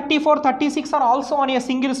 32, 34, 36 are also on a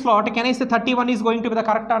single slot, can I say 31 is going to be the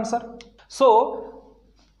correct answer? So,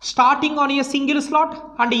 starting on a single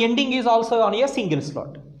slot and ending is also on a single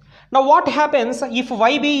slot. Now what happens if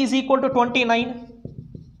YB is equal to 29?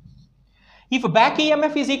 If back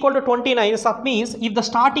EMF is equal to 29, that means if the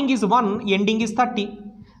starting is 1, ending is 30.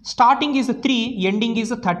 Starting is 3, ending is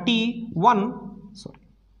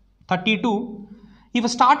 32. If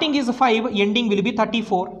starting is 5, ending will be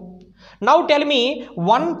 34. Now tell me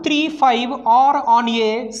 1, 3, 5 are on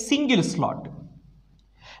a single slot.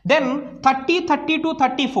 Then 30, 32,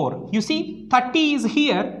 34. You see 30 is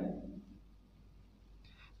here.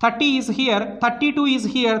 30 is here, 32 is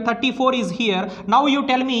here, 34 is here. Now you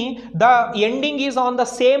tell me the ending is on the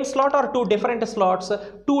same slot or two different slots?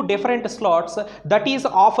 Two different slots, that is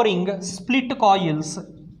offering split coils.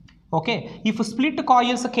 Okay, if split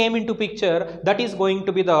coils came into picture, that is going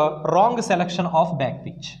to be the wrong selection of back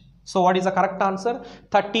pitch. So what is the correct answer?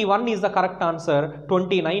 31 is the correct answer,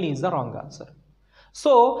 29 is the wrong answer.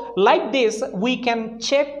 So like this we can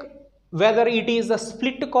check whether it is a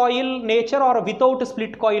split coil nature or without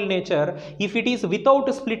split coil nature. If it is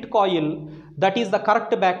without split coil, that is the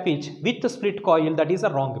correct back pitch. With split coil, that is a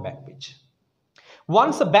wrong back pitch.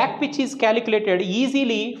 Once back pitch is calculated,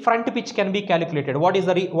 easily front pitch can be calculated. What is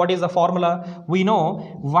the formula? We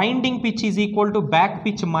know winding pitch is equal to back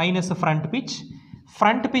pitch minus front pitch.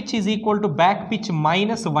 front pitch is equal to back pitch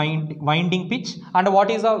minus winding pitch. And what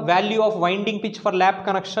is the value of winding pitch for lap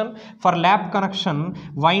connection? For lap connection,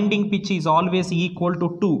 winding pitch is always equal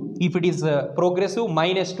to 2 if it is progressive,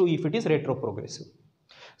 minus 2 if it is retroprogressive.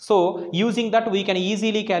 So using that we can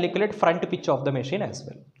easily calculate front pitch of the machine as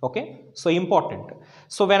well. Okay, so important.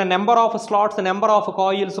 So when a number of slots, a number of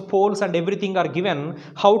coils, poles and everything are given,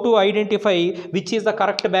 how to identify which is the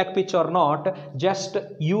correct back pitch or not? Just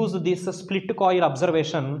use this split coil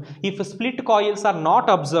observation. If split coils are not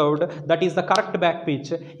observed, that is the correct back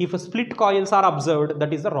pitch. If split coils are observed,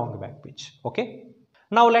 that is the wrong back pitch. Okay.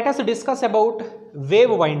 Now let us discuss about wave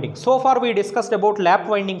winding. So far we discussed about lap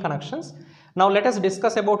winding connections. Now let us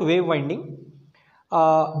discuss about wave winding.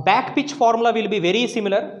 Back pitch formula will be very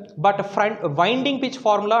similar, but front winding pitch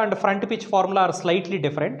formula and front pitch formula are slightly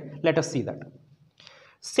different. Let us see that.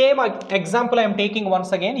 Same example I am taking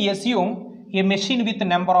once again. Assume a machine with a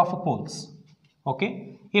number of poles.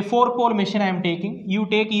 Okay, a 4-pole machine I am taking. You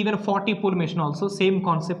take even 40-pole machine also. Same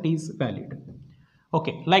concept is valid.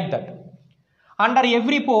 Okay, like that. Under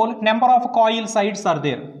every pole, number of coil sides are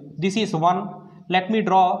there. This is 1. Let me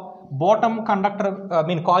draw bottom conductor,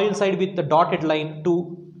 coil side with the dotted line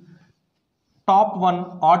 2, top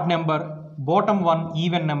 1 odd number, bottom 1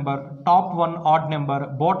 even number, top 1 odd number,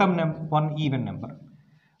 bottom 1 even number.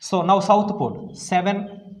 So now south pole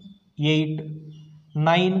 7, 8,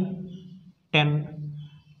 9, 10,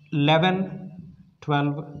 11,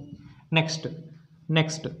 12, next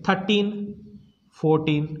 13,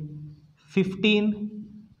 14, 15,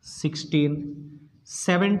 16,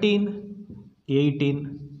 17,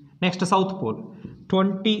 18, next south pole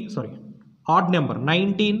 20, odd number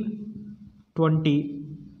 19, 20,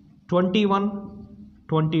 21,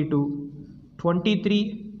 22,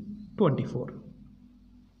 23, 24.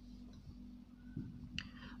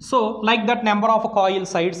 So like that number of coil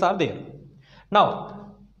sides are there.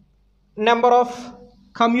 Now number of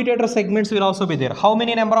commutator segments will also be there. How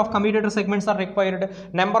many number of commutator segments are required?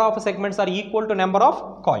 Number of segments are equal to number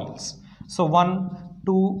of coils. So 1,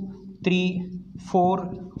 2, 3,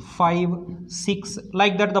 4, 5, 6,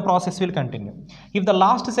 like that the process will continue. If the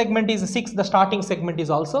last segment is 6, the starting segment is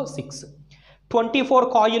also 6. 24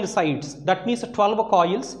 coil sides, that means 12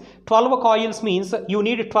 coils. 12 coils means you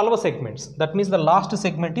need 12 segments. That means the last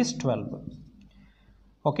segment is 12.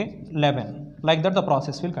 Okay, 11. Like that the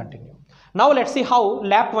process will continue. Now let's see how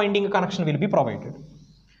lap winding connection will be provided.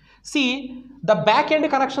 See, the back end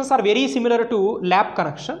connections are very similar to lap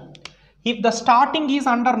connection. If the starting is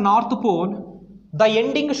under north pole, the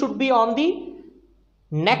ending should be on the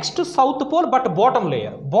next south pole but bottom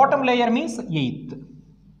layer. Bottom layer means 8th.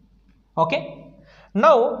 Okay.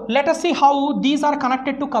 Now let us see how these are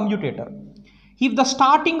connected to commutator. If the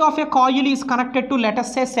starting of a coil is connected to, let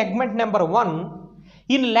us say, segment number 1,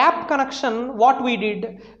 in lap connection what we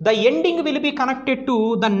did, the ending will be connected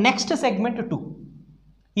to the next segment 2.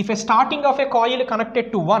 If a starting of a coil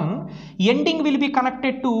connected to 1, ending will be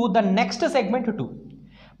connected to the next segment 2.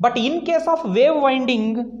 But in case of wave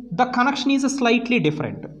winding, the connection is slightly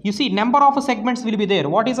different. You see, number of segments will be there.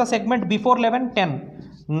 What is a segment before 11?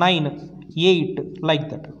 10, 9, 8, like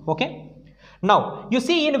that. Okay. Now, you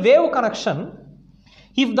see, in wave connection,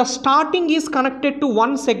 if the starting is connected to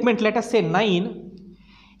one segment, let us say 9,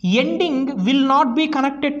 ending will not be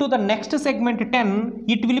connected to the next segment 10.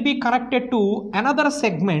 It will be connected to another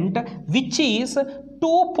segment which is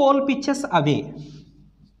 2 pole pitches away.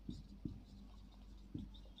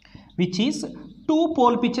 Which is 2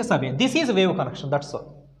 pole pitches away. This is wave connection, that's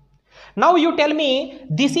all. Now you tell me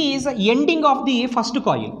this is ending of the first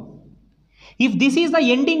coil. If this is the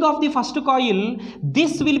ending of the first coil,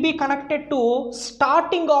 this will be connected to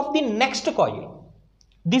starting of the next coil.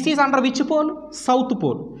 This is under which pole? South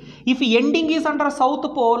pole. If ending is under south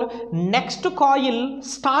pole, next coil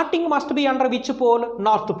starting must be under which pole?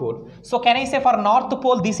 North pole. So can I say for north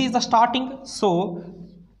pole this is the starting? So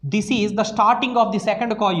this is the starting of the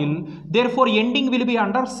second coil, therefore ending will be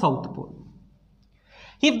under south pole.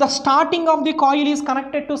 If the starting of the coil is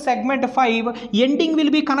connected to segment 5, ending will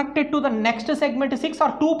be connected to the next segment 6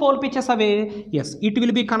 or 2 pole pitches away. Yes, it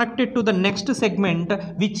will be connected to the next segment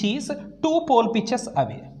which is 2 pole pitches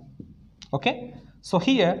away. Okay, so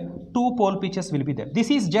here 2 pole pitches will be there. This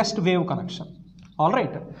is just wave connection.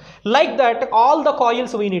 Alright, like that all the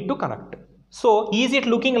coils we need to connect. So is it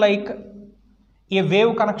looking like a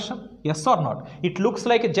wave connection? Yes or not? It looks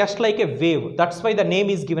like just like a wave. That's why the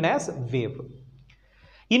name is given as wave.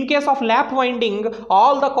 In case of lap winding,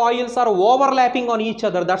 all the coils are overlapping on each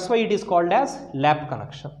other. That's why it is called as lap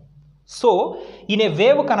connection. So in a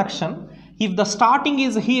wave connection, if the starting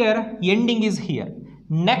is here, ending is here.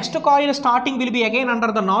 Next coil starting will be again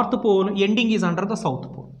under the north pole, ending is under the south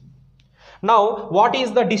pole. Now, what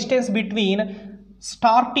is the distance between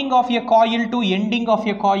starting of a coil to ending of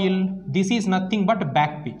a coil? This is nothing but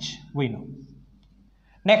back pitch, we know.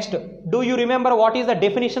 Next, do you remember what is the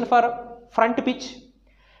definition for front pitch?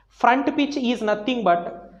 Front pitch is nothing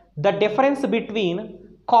but the difference between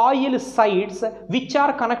coil sides which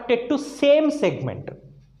are connected to same segment.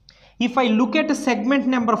 If I look at segment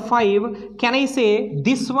number 5, can I say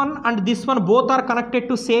this one and this one both are connected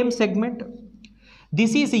to same segment?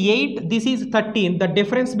 This is 8, this is 13. The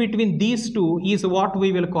difference between these two is what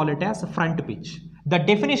we will call it as front pitch. The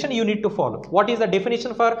definition you need to follow. What is the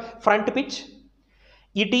definition for front pitch?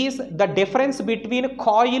 It is the difference between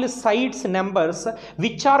coil sides numbers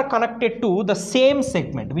which are connected to the same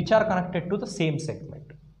segment,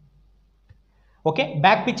 Okay,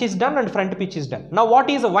 back pitch is done and front pitch is done. Now, what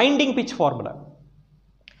is a winding pitch formula?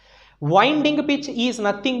 Winding pitch is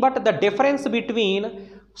nothing but the difference between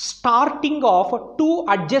starting of two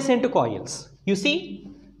adjacent coils. You see,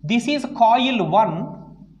 this is coil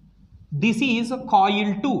 1, this is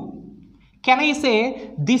coil 2. Can I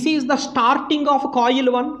say this is the starting of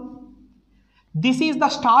coil 1, this is the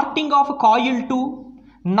starting of coil 2.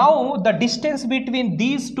 Now the distance between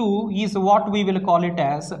these two is what we will call it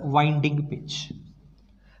as winding pitch.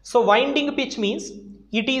 So winding pitch means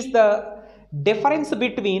it is the difference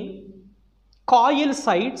between coil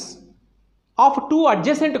sides of two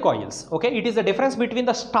adjacent coils. Okay, it is the difference between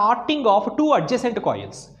the starting of two adjacent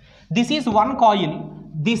coils. This is one coil,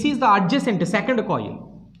 this is the adjacent second coil.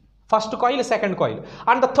 First coil, second coil,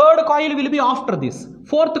 and the third coil will be after this,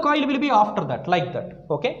 fourth coil will be after that, like that.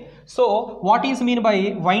 Okay, so what is mean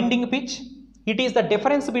by winding pitch? It is the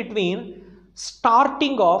difference between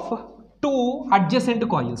starting of two adjacent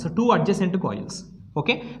coils,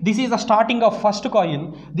 Okay, this is the starting of first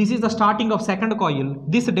coil, this is the starting of second coil.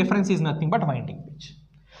 This difference is nothing but winding pitch.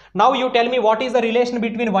 Now you tell me what is the relation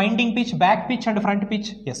between winding pitch, back pitch and front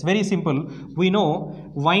pitch? Yes, very simple. We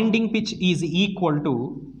know winding pitch is equal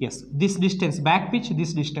to, yes, this distance back pitch,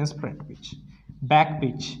 this distance front pitch. Back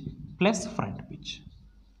pitch plus front pitch.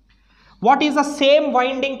 What is the same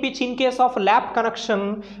winding pitch in case of lap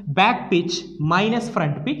connection? Back pitch minus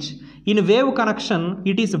front pitch. In wave connection,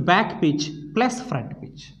 it is back pitch plus front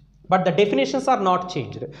pitch. But the definitions are not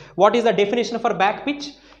changed. What is the definition for back pitch?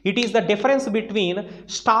 It is the difference between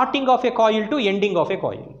starting of a coil to ending of a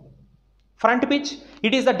coil. Front pitch,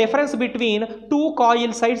 it is the difference between two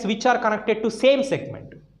coil sides which are connected to same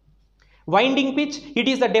segment. Winding pitch, it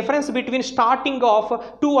is the difference between starting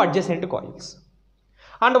of two adjacent coils.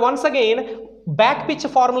 And once again, back pitch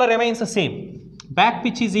formula remains the same. Back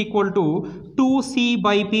pitch is equal to 2C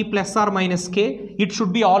by P plus or minus K. It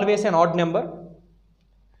should be always an odd number.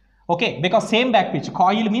 Okay, because same back pitch,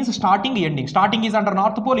 coil means starting, ending. Starting is under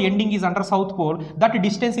north pole, ending is under south pole. That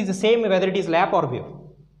distance is the same whether it is lap or wave.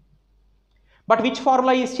 But which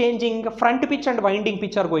formula is changing? Front pitch and winding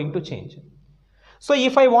pitch are going to change. So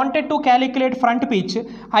if I wanted to calculate front pitch,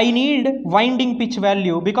 I need winding pitch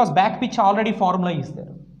value because back pitch already formula is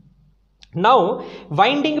there. Now,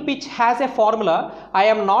 winding pitch has a formula. I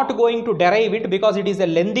am not going to derive it because it is a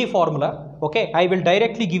lengthy formula. Okay, I will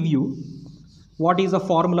directly give you what is the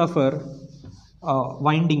formula for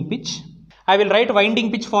winding pitch. I will write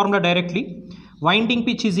winding pitch formula directly. Winding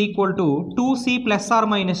pitch is equal to 2C plus or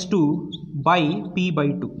minus 2 by P by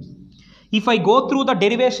 2. If I go through the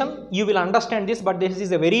derivation, you will understand this, but this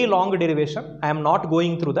is a very long derivation. I am not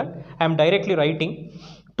going through that. I am directly writing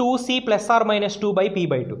 2C plus or minus 2 by P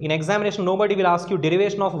by 2. In examination, nobody will ask you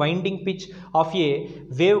derivation of winding pitch of a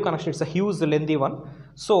wave connection. It's a huge lengthy one.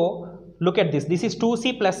 So, look at this. This is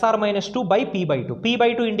 2C plus or minus 2 by P by 2. P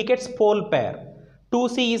by 2 indicates pole pair.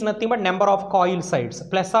 2C is nothing but number of coil sides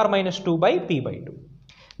plus or minus 2 by P by 2.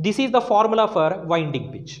 This is the formula for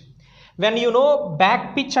winding pitch. When you know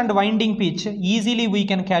back pitch and winding pitch, easily we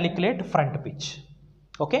can calculate front pitch.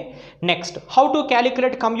 Okay. Next, how to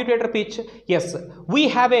calculate commutator pitch? Yes, we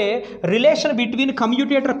have a relation between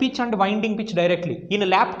commutator pitch and winding pitch directly. In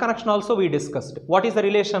lap connection also we discussed. What is the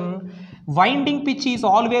relation? Winding pitch is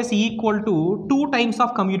always equal to 2 times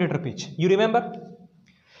of commutator pitch. You remember?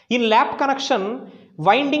 In lap connection,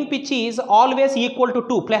 winding pitch is always equal to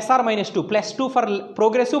 2 plus or minus 2. Plus 2 for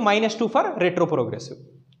progressive, minus 2 for retroprogressive.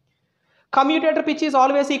 Commutator pitch is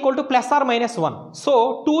always equal to plus or minus 1.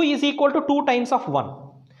 So, 2 is equal to 2 times of 1.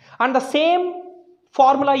 And the same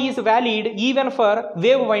formula is valid even for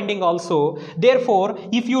wave winding also. Therefore,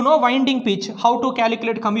 if you know winding pitch, how to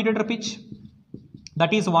calculate commutator pitch?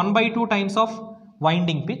 That is 1 by 2 times of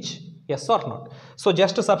winding pitch. Yes or not? So,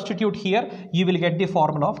 just to substitute here, you will get the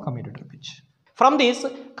formula of commutator pitch. From this,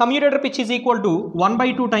 commutator pitch is equal to 1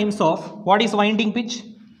 by 2 times of what is winding pitch?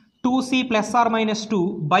 2C plus or minus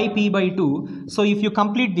 2 by P by 2. So if you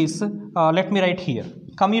complete this, let me write here.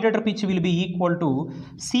 Commutator pitch will be equal to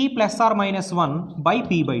C plus or minus 1 by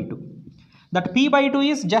P by 2. That P by 2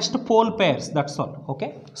 is just pole pairs, that's all.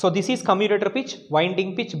 Okay. So this is commutator pitch,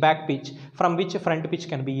 winding pitch, back pitch, from which front pitch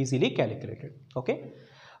can be easily calculated. Okay.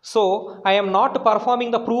 So I am not performing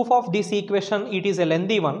the proof of this equation. It is a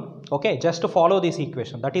lengthy one. Okay. Just to follow this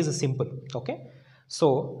equation. That is simple. Okay.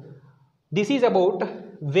 So this is about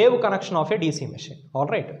wave connection of a DC machine.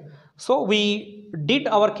 Alright. So we did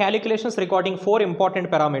our calculations regarding 4 important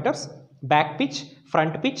parameters: back pitch,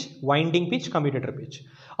 front pitch, winding pitch, commutator pitch.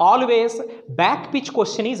 Always back pitch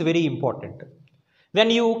question is very important. When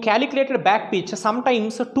you calculated back pitch,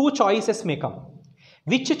 sometimes 2 choices may come.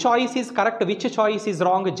 Which choice is correct, which choice is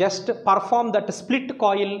wrong, just perform that split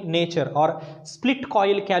coil nature or split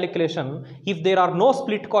coil calculation. If there are no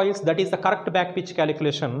split coils, that is the correct back pitch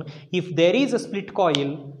calculation. If there is a split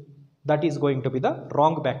coil, that is going to be the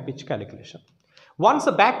wrong back pitch calculation. Once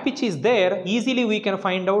the back pitch is there, easily we can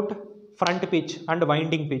find out front pitch and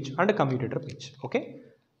winding pitch and commutator pitch. Okay.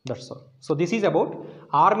 That's all. So this is about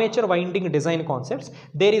armature winding design concepts.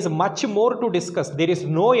 There is much more to discuss. There is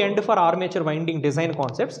no end for armature winding design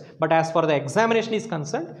concepts, but as far the examination is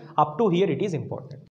concerned, up to here it is important.